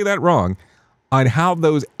didn't say that wrong. On how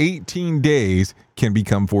those 18 days can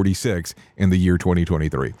become 46 in the year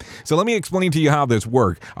 2023. So let me explain to you how this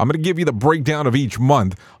works. I'm going to give you the breakdown of each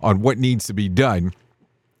month on what needs to be done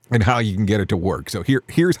and how you can get it to work. So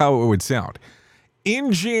here's how it would sound.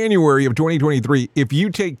 In January of 2023, if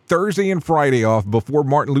you take Thursday and Friday off before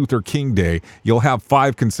Martin Luther King Day, you'll have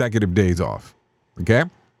 5 consecutive days off. Okay?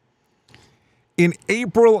 In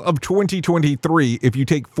April of 2023, if you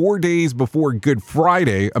take 4 days before Good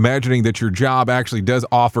Friday, imagining that your job actually does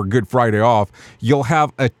offer Good Friday off, you'll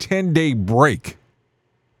have a 10-day break.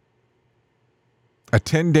 A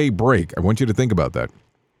 10-day break. I want you to think about that.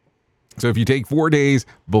 So if you take 4 days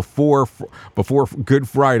before Good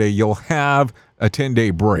Friday, you'll have a 10-day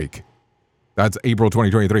break. That's April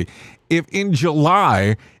 2023. If in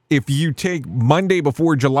July, if you take Monday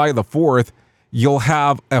before July the 4th, you'll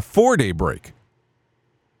have a 4-day break.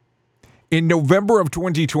 In November of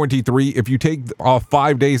 2023, if you take off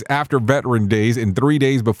 5 days after Veteran Days and 3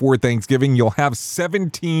 days before Thanksgiving, you'll have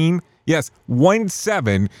 17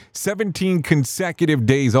 consecutive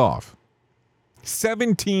days off.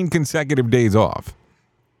 17 consecutive days off.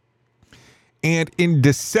 And in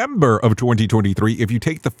December of 2023, if you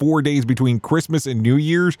take the 4 days between Christmas and New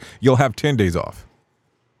Year's, you'll have 10 days off.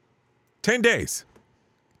 10 days.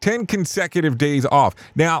 10 consecutive days off.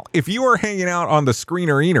 Now, if you are hanging out on the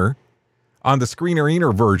Screener-Eater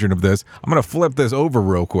version of this, I'm going to flip this over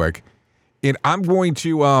real quick, and I'm going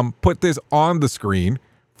to put this on the screen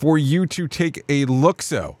for you to take a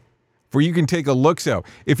look-so.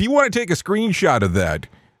 If you want to take a screenshot of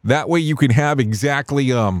that way you can have exactly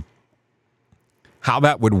how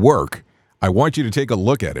that would work. I want you to take a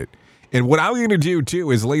look at it. And what I'm going to do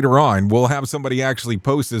too is later on we'll have somebody actually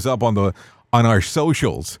post this up on our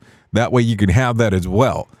socials. That way you can have that as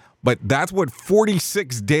well. But that's what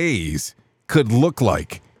 46 days could look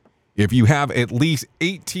like if you have at least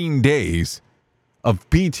 18 days of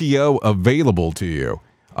PTO available to you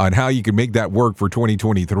on how you can make that work for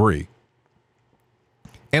 2023.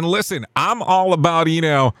 And listen, I'm all about,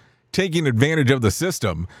 taking advantage of the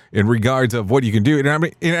system in regards of what you can do. And I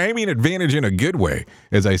mean advantage in a good way,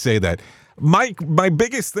 as I say that. My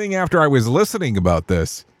biggest thing after I was listening about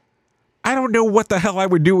this, I don't know what the hell I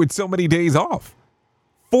would do with so many days off.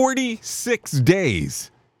 46 days.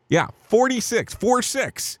 Yeah,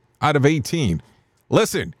 46 out of 18.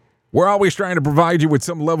 Listen, we're always trying to provide you with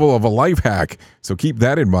some level of a life hack, so keep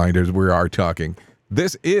that in mind as we are talking.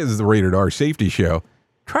 This is the Rated R Safety Show,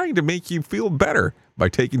 trying to make you feel better by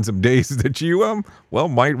taking some days that you,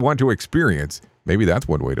 might want to experience. Maybe that's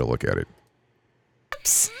one way to look at it.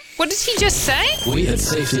 Oops. What did he just say? We at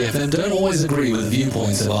Safety FM don't always agree with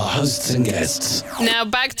viewpoints of our hosts and guests. Now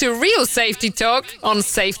back to real safety talk on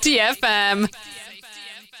Safety FM.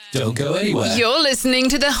 Don't go anywhere. You're listening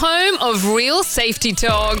to the home of real safety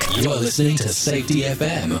talk. You are listening to Safety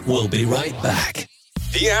FM. We'll be right back.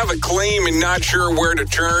 Do you have a claim and not sure where to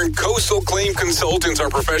turn? Coastal Claim Consultants are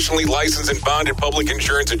professionally licensed and bonded public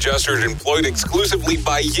insurance adjusters employed exclusively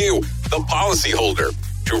by you, the policyholder,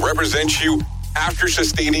 to represent you after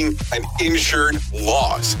sustaining an insured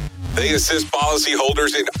loss. They assist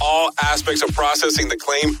policyholders in all aspects of processing the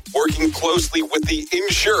claim, working closely with the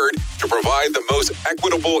insured to provide the most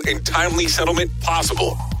equitable and timely settlement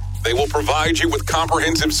possible. They will provide you with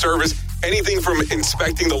comprehensive service, anything from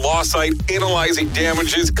inspecting the loss site, analyzing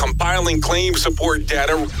damages, compiling claim support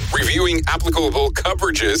data, reviewing applicable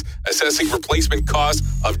coverages, assessing replacement costs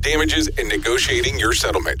of damages, and negotiating your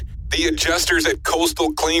settlement. The adjusters at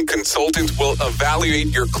Coastal Claim Consultants will evaluate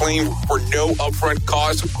your claim for no upfront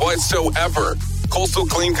cost whatsoever. Coastal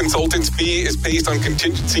Claim Consultants' fee is based on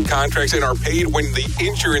contingency contracts and are paid when the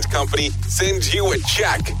insurance company sends you a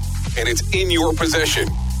check and it's in your possession.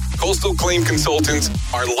 Coastal Claim Consultants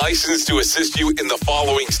are licensed to assist you in the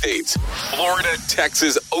following states: Florida,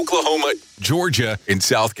 Texas, Oklahoma, Georgia, and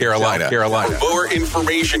South Carolina. For more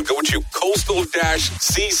information, go to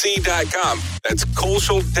coastal-cc.com. That's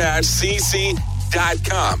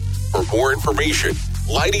coastal-cc.com. For more information,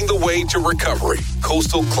 lighting the way to recovery.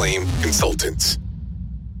 Coastal Claim Consultants.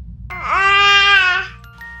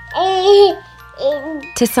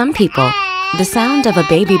 To some people, the sound of a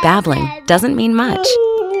baby babbling doesn't mean much.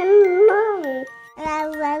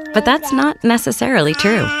 But that's not necessarily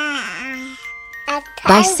true.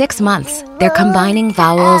 By 6 months, they're combining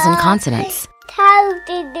vowels and consonants.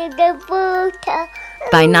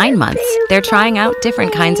 By 9 months, they're trying out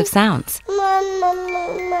different kinds of sounds.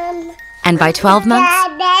 And by 12 months,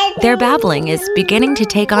 their babbling is beginning to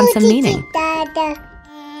take on some meaning.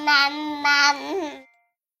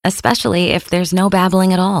 Especially if there's no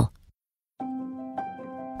babbling at all.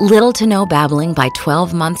 Little to no babbling by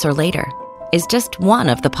 12 months or later is just one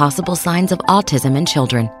of the possible signs of autism in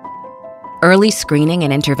children. Early screening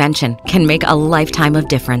and intervention can make a lifetime of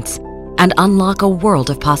difference and unlock a world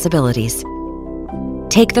of possibilities.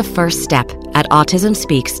 Take the first step at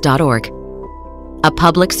autismspeaks.org. A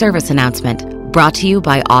public service announcement brought to you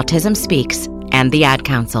by Autism Speaks and the Ad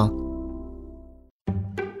Council.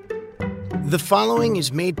 The following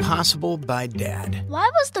is made possible by Dad. Why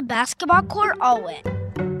was the basketball court all wet?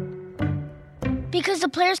 Because the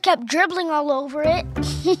players kept dribbling all over it.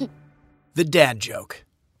 The dad joke.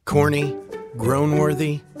 Corny,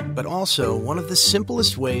 grown-worthy, but also one of the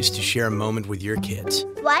simplest ways to share a moment with your kids.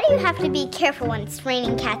 Why do you have to be careful when it's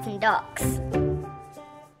raining cats and dogs?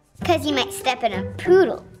 Because you might step in a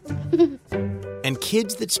poodle. And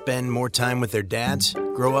kids that spend more time with their dads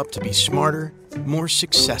grow up to be smarter, more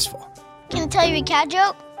successful. Can I tell you a cat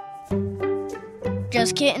joke?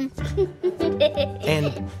 Just kidding.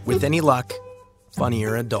 And, with any luck,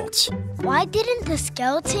 funnier adults. Why didn't the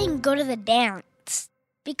skeleton go to the dance?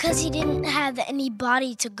 Because he didn't have any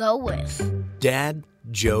body to go with. Dad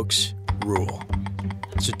jokes rule.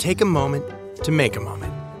 So take a moment to make a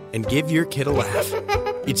moment and give your kid a laugh.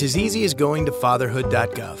 It's as easy as going to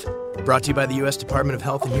fatherhood.gov. Brought to you by the U.S. Department of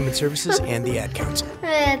Health and Human Services and the Ad Council.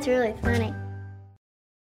 That's really funny.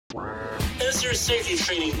 Is your safety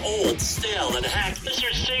training old, stale, and hacked? Is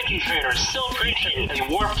your safety trainer still preaching a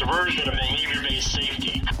warped version of behavior-based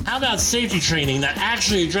safety? How about safety training that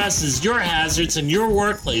actually addresses your hazards in your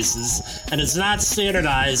workplaces and is not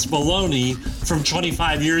standardized baloney from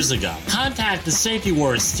 25 years ago? Contact the Safety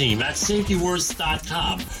Wars team at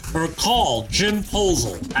safetywars.com or call Jim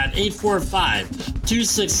Posel at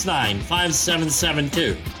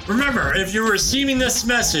 845-269-5772. Remember, if you're receiving this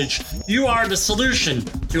message, you are the solution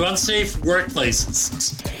to unsafe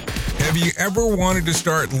workplaces. Have you ever wanted to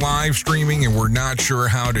start live streaming and were not sure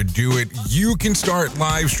how to do it? You can start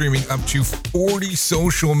live streaming up to 40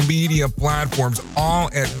 social media platforms all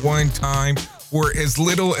at one time for as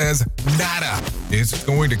little as nada. It's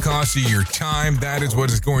going to cost you your time. That is what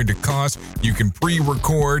it's going to cost. You can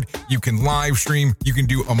pre-record, you can live stream, you can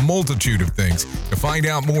do a multitude of things. To find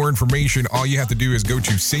out more information, all you have to do is go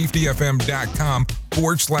to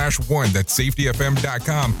safetyfm.com/one. That's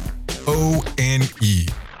safetyfm.com, ONE.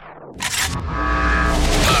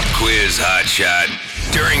 Pop quiz hotshot.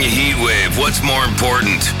 During a heat wave, what's more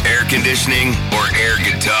important, air conditioning or air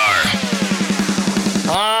guitar?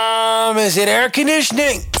 Is it air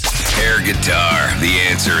conditioning? Air guitar. The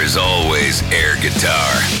answer is always air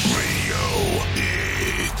guitar.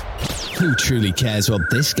 Who truly cares what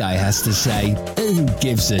this guy has to say? Who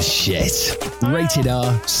gives a shit? Rated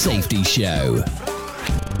R Safety Show.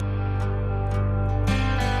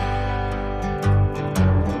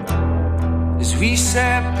 As we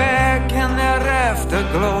sat back in that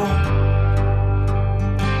afterglow,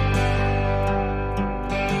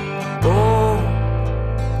 oh,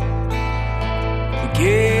 we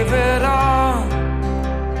gave it all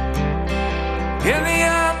in the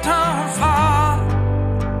autumn fall.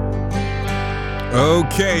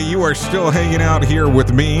 Okay, you are still hanging out here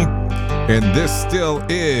with me, and this still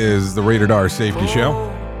is the Rated R Safety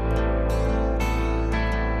Show.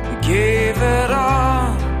 We gave it all.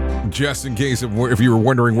 Just in case if you were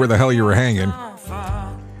wondering where the hell you were hanging.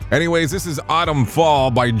 Anyways, this is Autumn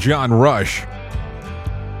Fall by John Rush.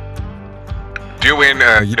 Doing,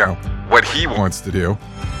 what he wants to do.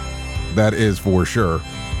 That is for sure.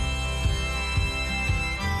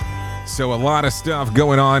 So a lot of stuff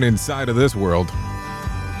going on inside of this world.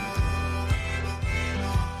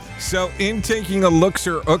 So in taking a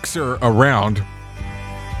lookser around,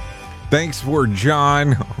 thanks for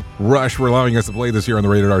John Rush for allowing us to play this here on the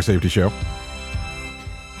Rated R Safety Show.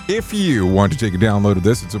 If you want to take a download of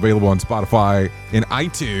this, it's available on Spotify and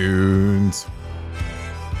iTunes.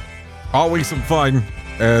 Always some fun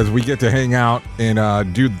as we get to hang out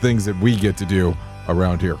and do the things that we get to do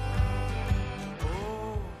around here.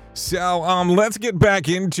 So let's get back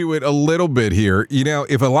into it a little bit here. You know,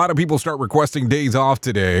 if a lot of people start requesting days off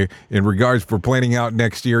today in regards for planning out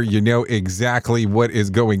next year, you know exactly what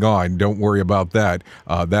is going on. Don't worry about that.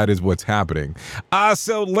 That is what's happening.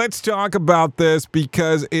 So let's talk about this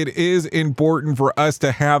because it is important for us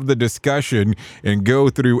to have the discussion and go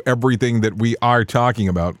through everything that we are talking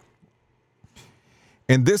about.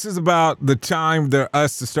 And this is about the time for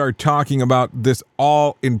us to start talking about this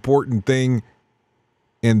all-important thing.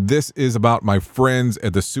 And this is about my friends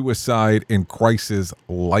at the Suicide and Crisis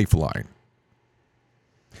Lifeline.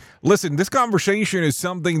 Listen, this conversation is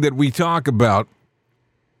something that we talk about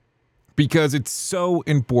because it's so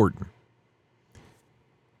important.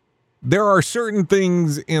 There are certain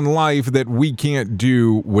things in life that we can't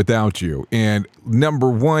do without you. And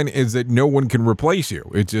number one is that no one can replace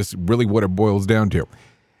you. It's just really what it boils down to.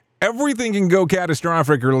 Everything can go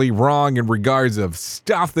catastrophically wrong in regards of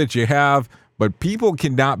stuff that you have, but people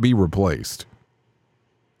cannot be replaced.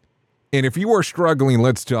 And if you are struggling,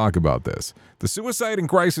 let's talk about this. The Suicide and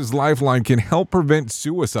Crisis Lifeline can help prevent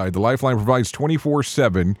suicide. The Lifeline provides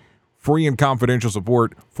 24/7 free and confidential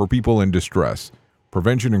support for people in distress,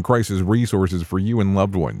 prevention and crisis resources for you and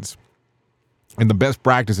loved ones, and the best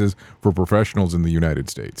practices for professionals in the United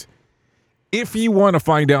States. If you want to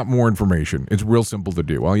find out more information, it's real simple to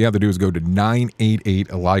do. All you have to do is go to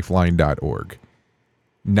 988lifeline.org.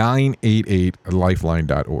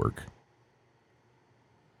 988lifeline.org.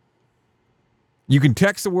 You can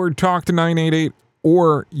text the word talk to 988,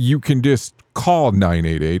 or you can just call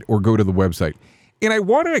 988 or go to the website. And I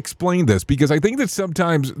want to explain this because I think that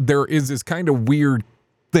sometimes there is this kind of weird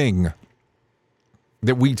thing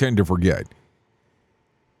that we tend to forget.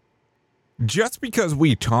 Just because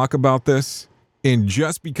we talk about this and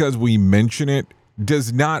just because we mention it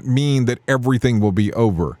does not mean that everything will be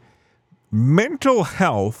over. Mental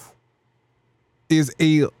health is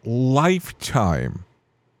a lifetime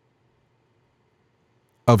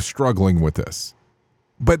of struggling with this.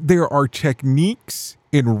 But there are techniques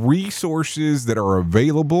and resources that are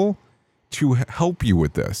available to help you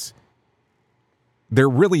with this. There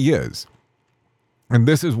really is. And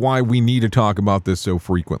this is why we need to talk about this so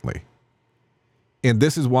frequently. And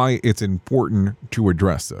this is why it's important to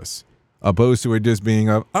address this, opposed to it just being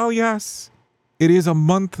of, oh yes, it is a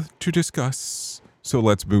month to discuss, so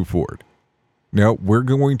let's move forward. No, we're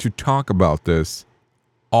going to talk about this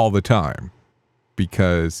all the time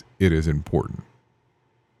because it is important.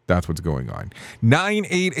 That's what's going on.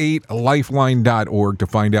 988lifeline.org to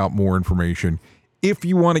find out more information. If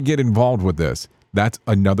you want to get involved with this, that's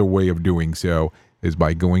another way of doing so is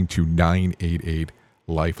by going to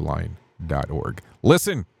 988lifeline.org.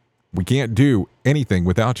 Listen, we can't do anything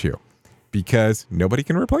without you because nobody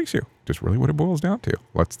can replace you. Just really what it boils down to.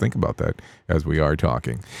 Let's think about that as we are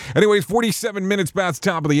talking. Anyways, 47 minutes past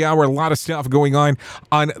top of the hour. A lot of stuff going on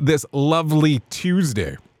this lovely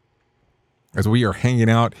Tuesday as we are hanging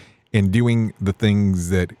out and doing the things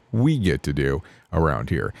that we get to do around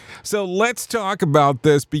here. So let's talk about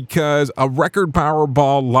this because a record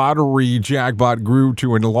Powerball lottery jackpot grew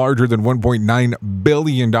to a larger than $1.9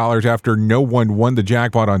 billion after no one won the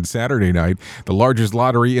jackpot on Saturday night. The largest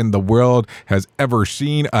lottery in the world has ever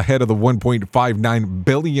seen, ahead of the $1.59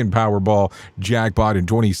 billion Powerball jackpot in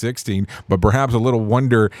 2016. But perhaps a little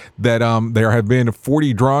wonder that there have been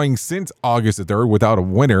 40 drawings since August the 3rd without a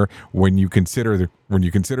winner when you consider the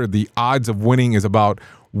odds of winning is about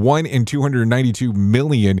 1 in 292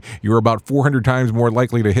 million, you're about 400 times more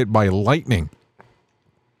likely to hit by lightning.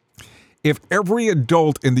 If every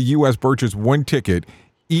adult in the U.S. purchased one ticket,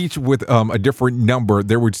 each with a different number,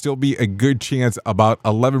 there would still be a good chance, about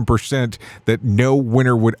 11%, that no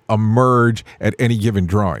winner would emerge at any given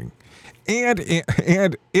drawing. And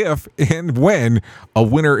if and when a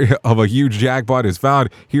winner of a huge jackpot is found,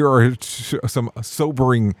 here are some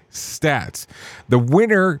sobering stats. The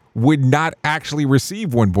winner would not actually receive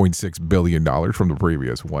 $1.6 billion from the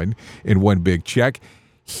previous one in one big check.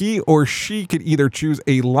 He or she could either choose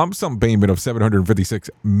a lump sum payment of $756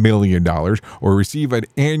 million or receive an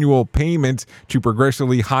annual payment to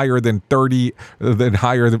progressively higher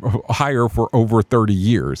for over 30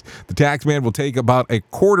 years. The tax man will take about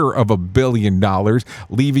 $250 million,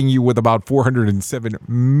 leaving you with about $407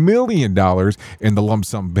 million in the lump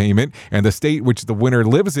sum payment. And the state which the winner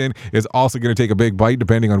lives in is also going to take a big bite,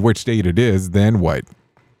 depending on which state it is. Then what?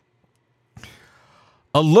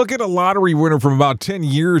 A look at a lottery winner from about 10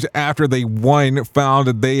 years after they won found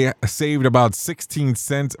that they saved about 16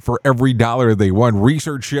 cents for every dollar they won.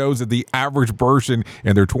 Research shows that the average person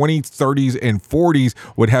in their 20s, 30s, and 40s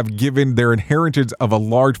would have given their inheritance of a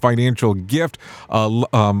large financial gift,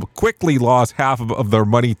 quickly lost half of their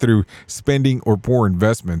money through spending or poor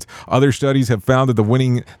investments. Other studies have found that the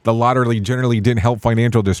winning the lottery generally didn't help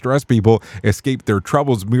financial distressed people escape their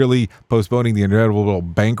troubles, merely postponing the inevitable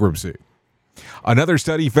bankruptcy. Another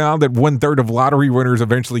study found that 1/3 of lottery winners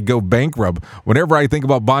eventually go bankrupt. Whenever I think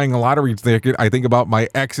about buying a lottery ticket, I think about my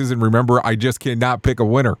exes and remember I just cannot pick a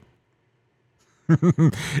winner.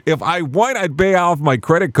 If I won, I'd pay off my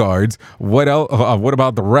credit cards. What else? What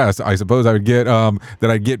about the rest? I suppose I would get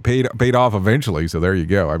I'd get paid off eventually. So there you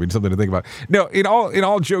go. I mean, something to think about. No, in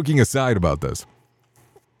all joking aside about this,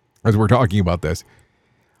 as we're talking about this,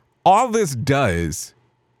 all this does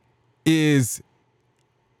is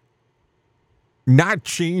not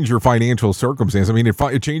change your financial circumstance. I mean,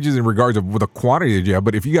 it changes in regards of the quantity that you have,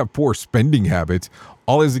 but if you have poor spending habits,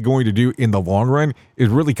 all it's going to do in the long run is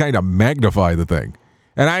really kind of magnify the thing.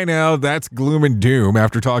 And I know that's gloom and doom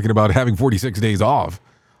after talking about having 46 days off,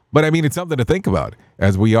 but I mean, it's something to think about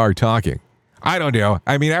as we are talking. I don't know.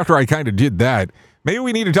 I mean, after I kind of did that, maybe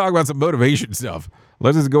we need to talk about some motivation stuff.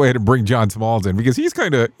 Let's just go ahead and bring John Smalls in because he's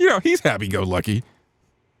kind of, he's happy-go-lucky.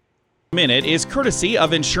 Minute is courtesy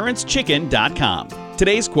of InsuranceChicken.com.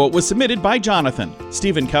 Today's quote was submitted by Jonathan.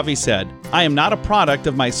 Stephen Covey said, "I am not a product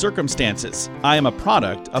of my circumstances. I am a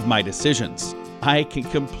product of my decisions." I can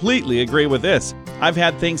completely agree with this. I've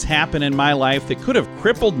had things happen in my life that could have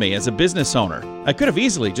crippled me as a business owner. I could have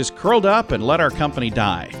easily just curled up and let our company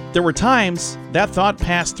die. There were times that thought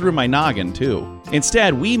passed through my noggin too.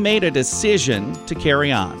 Instead, we made a decision to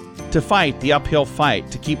carry on, to fight the uphill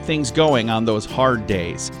fight, to keep things going on those hard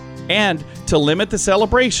days, and to limit the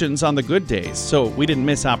celebrations on the good days so we didn't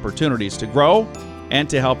miss opportunities to grow and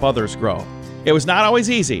to help others grow. It was not always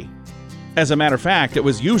easy. As a matter of fact, it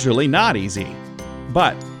was usually not easy,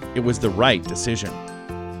 but it was the right decision.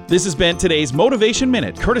 This has been today's Motivation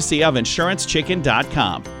Minute, courtesy of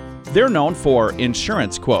InsuranceChicken.com. They're known for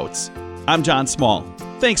insurance quotes. I'm John Small.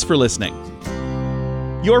 Thanks for listening.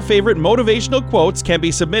 Your favorite motivational quotes can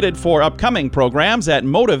be submitted for upcoming programs at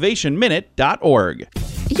motivationminute.org.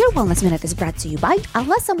 Your Wellness Minute is brought to you by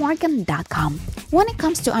AlessaMorgan.com. When it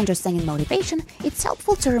comes to understanding motivation, it's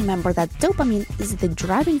helpful to remember that dopamine is the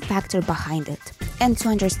driving factor behind it. And to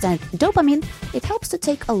understand dopamine, it helps to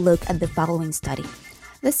take a look at the following study.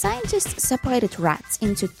 The scientists separated rats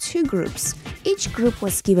into two groups. Each group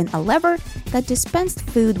was given a lever that dispensed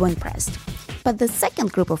food when pressed. But the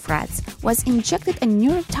second group of rats was injected a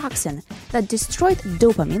neurotoxin that destroyed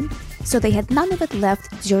dopamine, so they had none of it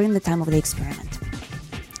left during the time of the experiment.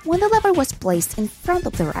 When the lever was placed in front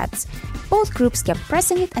of the rats, both groups kept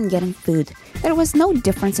pressing it and getting food. There was no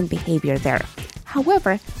difference in behavior there.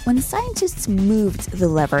 However, when scientists moved the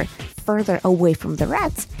lever further away from the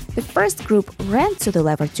rats, the first group ran to the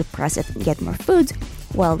lever to press it and get more food,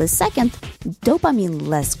 while the second,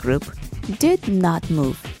 dopamine-less group, did not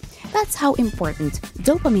move. That's how important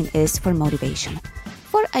dopamine is for motivation.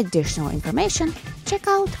 For additional information, check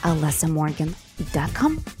out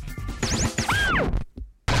AlessaMorgan.com.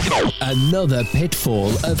 Another pitfall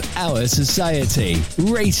of our society.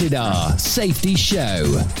 Rated R Safety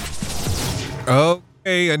Show.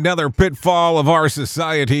 Okay, another pitfall of our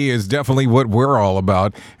society is definitely what we're all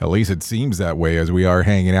about. At least it seems that way as we are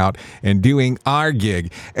hanging out and doing our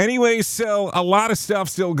gig. Anyway, so a lot of stuff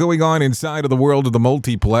still going on inside of the world of the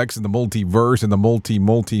multiplex and the multiverse and the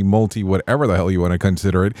multi, whatever the hell you want to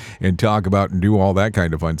consider it, and talk about and do all that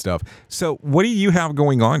kind of fun stuff. So what do you have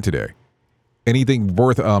going on today? Anything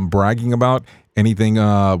worth bragging about? Anything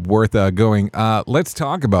worth going, let's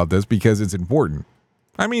talk about this because it's important?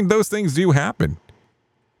 I mean, those things do happen.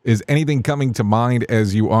 Is anything coming to mind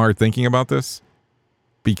as you are thinking about this?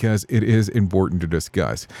 Because it is important to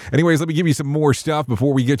discuss. Anyways, let me give you some more stuff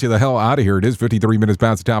before we get you the hell out of here. It is 53 minutes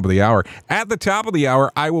past the top of the hour. At the top of the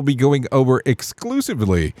hour, I will be going over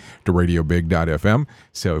exclusively to RadioBig.fm.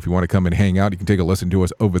 So if you want to come and hang out, you can take a listen to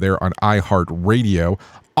us over there on iHeartRadio,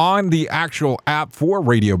 on the actual app for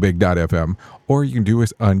RadioBig.fm, or you can do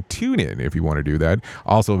us on TuneIn if you want to do that.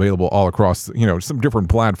 Also available all across, some different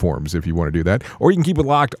platforms if you want to do that. Or you can keep it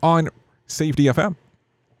locked on Safety FM,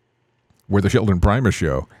 where the Sheldon Primus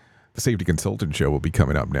Show, the Safety Consultant Show, will be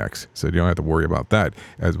coming up next. So you don't have to worry about that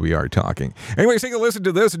as we are talking. Anyways, take a listen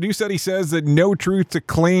to this. A new study says that no truth to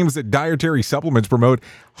claims that dietary supplements promote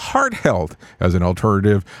heart health as an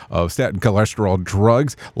alternative of statin cholesterol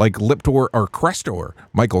drugs like Lipitor or Crestor.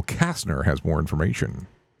 Michael Kastner has more information.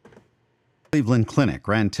 Cleveland Clinic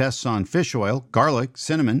ran tests on fish oil, garlic,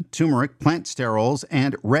 cinnamon, turmeric, plant sterols,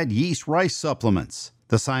 and red yeast rice supplements.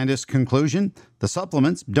 The scientists' conclusion? The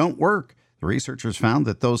supplements don't work. The researchers found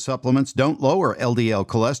that those supplements don't lower LDL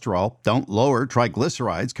cholesterol, don't lower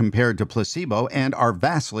triglycerides compared to placebo, and are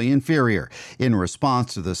vastly inferior. In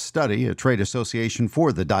response to the study, a trade association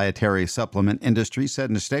for the dietary supplement industry said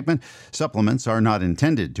in a statement, supplements are not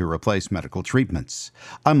intended to replace medical treatments.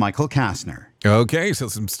 I'm Michael Kastner. Okay, so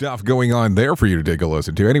some stuff going on there for you to take a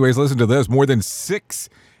listen to. Anyways, listen to this. More than 6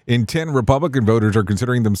 in 10 Republican voters are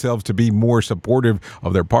considering themselves to be more supportive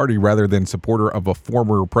of their party rather than supporter of a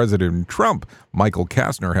former President Trump. Michael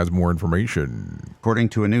Kastner has more information. According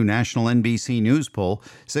to a new national NBC News poll,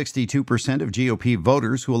 62% of GOP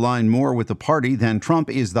voters who align more with the party than Trump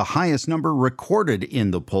is the highest number recorded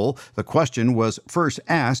in the poll. The question was first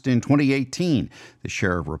asked in 2018. The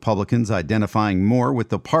share of Republicans identifying more with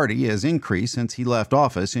the party has increased since he left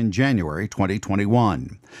office in January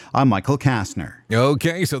 2021. I'm Michael Kastner.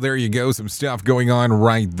 Okay, so there you go. Some stuff going on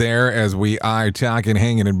right there as we are talking,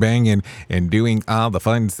 hanging and banging and doing all the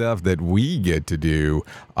fun stuff that we get to do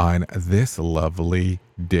on this lovely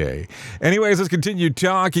day. Anyways, let's continue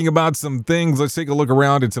talking about some things. Let's take a look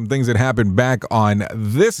around at some things that happened back on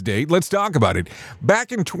this date. Let's talk about it.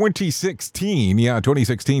 Back in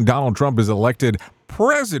 2016, Donald Trump is elected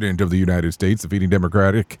president of the United States, defeating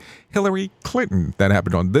Democratic Hillary Clinton. That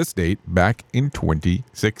happened on this date back in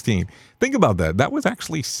 2016. Think about that. That was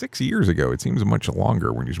actually 6 years ago. It seems much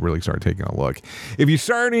longer when you really start taking a look. If you're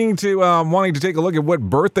starting to wanting to take a look at what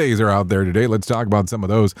birthdays are out there today, let's talk about some of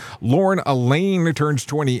those. Lauren Elaine turns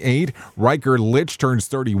 28. Riker Litch turns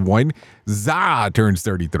 31. Za turns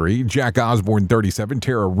 33. Jack Osborne 37.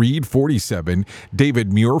 Tara Reid 47.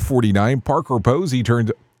 David Muir 49. Parker Posey turns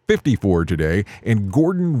 54 today, and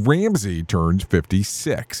Gordon Ramsay turns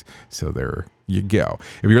 56. So there you go.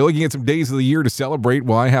 If you're looking at some days of the year to celebrate,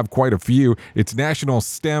 well, I have quite a few. It's National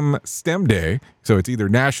STEM Day, so it's either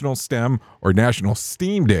National STEM or National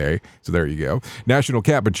STEAM Day. So there you go. National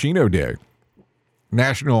Cappuccino Day.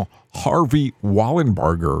 National Harvey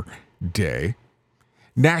Wallenberger Day.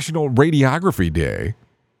 National Radiography Day.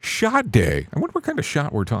 Shot Day. I wonder what kind of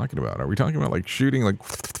shot we're talking about. Are we talking about like shooting, like,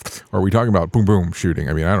 or are we talking about boom, boom shooting?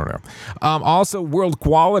 I mean, I don't know. Also, World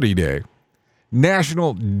Quality Day,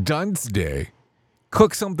 National Dunce Day,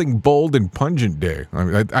 Cook Something Bold and Pungent Day. I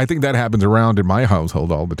mean, I think that happens around in my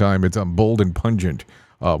household all the time. It's bold and pungent,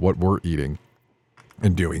 what we're eating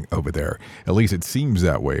and doing over there. At least it seems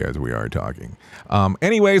that way as we are talking.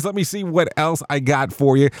 Anyways, let me see what else I got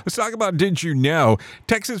for you. Let's talk about Did You Know?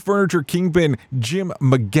 Texas furniture kingpin Jim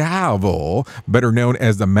McGaville, better known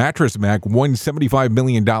as the Mattress Mac, won $75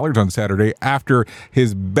 million on Saturday after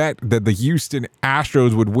his bet that the Houston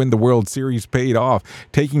Astros would win the World Series paid off,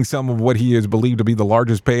 taking some of what he is believed to be the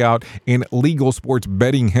largest payout in legal sports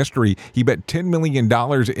betting history. He bet $10 million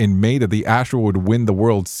in May that the Astros would win the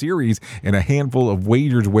World Series in a handful of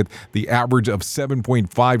wagers with the average of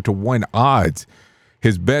 7.5 to 1 odds.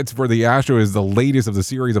 His bets for the Astros is the latest of the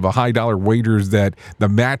series of high dollar wagers that the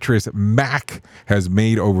Mattress Mac has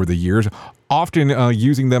made over the years, often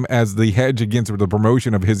using them as the hedge against the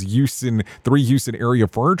promotion of his three Houston area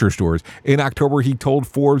furniture stores. In October, he told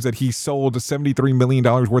Forbes that he sold $73 million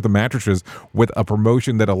worth of mattresses with a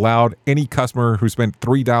promotion that allowed any customer who spent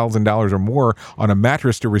 $3,000 or more on a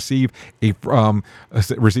mattress to receive it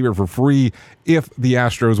for free if the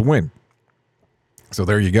Astros win. So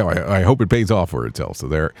there you go. I hope it pays off for itself.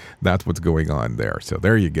 So that's what's going on there. So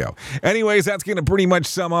there you go. Anyways, that's going to pretty much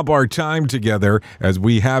sum up our time together as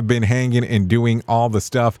we have been hanging and doing all the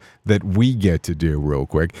stuff that we get to do real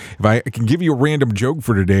quick. If I can give you a random joke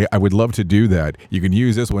for today, I would love to do that. You can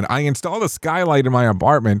use this one. I installed a skylight in my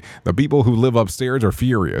apartment. The people who live upstairs are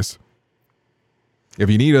furious. If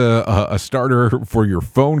you need a starter for your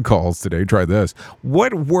phone calls today, try this.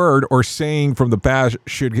 What word or saying from the past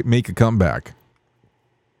should make a comeback?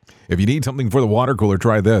 If you need something for the water cooler,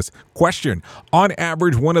 try this. Question. On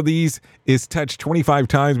average, one of these is touched 25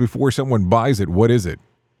 times before someone buys it. What is it?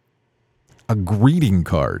 A greeting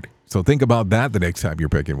card. So think about that the next time you're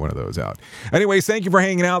picking one of those out. Anyways, thank you for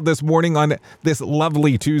hanging out this morning on this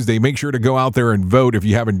lovely Tuesday. Make sure to go out there and vote if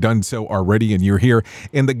you haven't done so already and you're here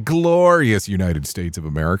in the glorious United States of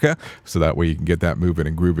America. So that way you can get that moving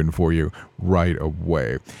and grooving for you right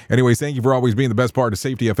away. Anyways, thank you for always being the best part of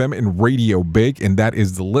Safety FM and Radio Big, and that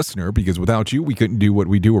is the listener, because without you, we couldn't do what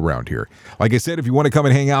we do around here. Like I said, if you want to come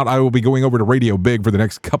and hang out, I will be going over to Radio Big for the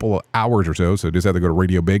next couple of hours or so. So just have to go to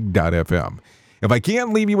radiobig.fm. If I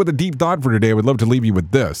can't leave you with a deep thought for today, I would love to leave you with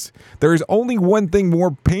this. There is only one thing more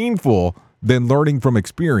painful than learning from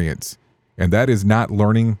experience, and that is not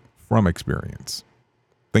learning from experience.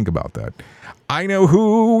 Think about that. I know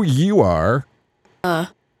who you are.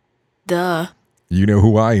 Duh. You know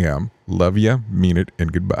who I am. Love ya, mean it,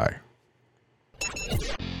 and goodbye.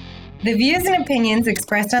 The views and opinions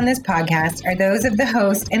expressed on this podcast are those of the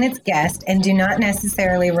host and its guest and do not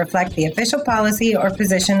necessarily reflect the official policy or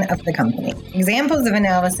position of the company. Examples of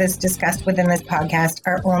analysis discussed within this podcast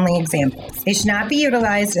are only examples. They should not be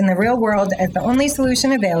utilized in the real world as the only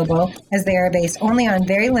solution available, as they are based only on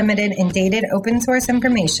very limited and dated open source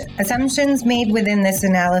information. Assumptions made within this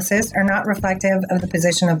analysis are not reflective of the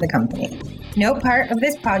position of the company. No part of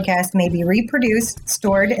this podcast may be reproduced,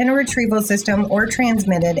 stored in a retrieval system, or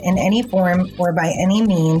transmitted in any form or by any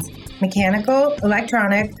means, mechanical,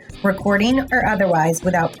 electronic, recording, or otherwise,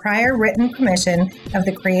 without prior written permission of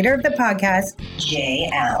the creator of the podcast, Jay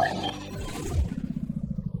Allen.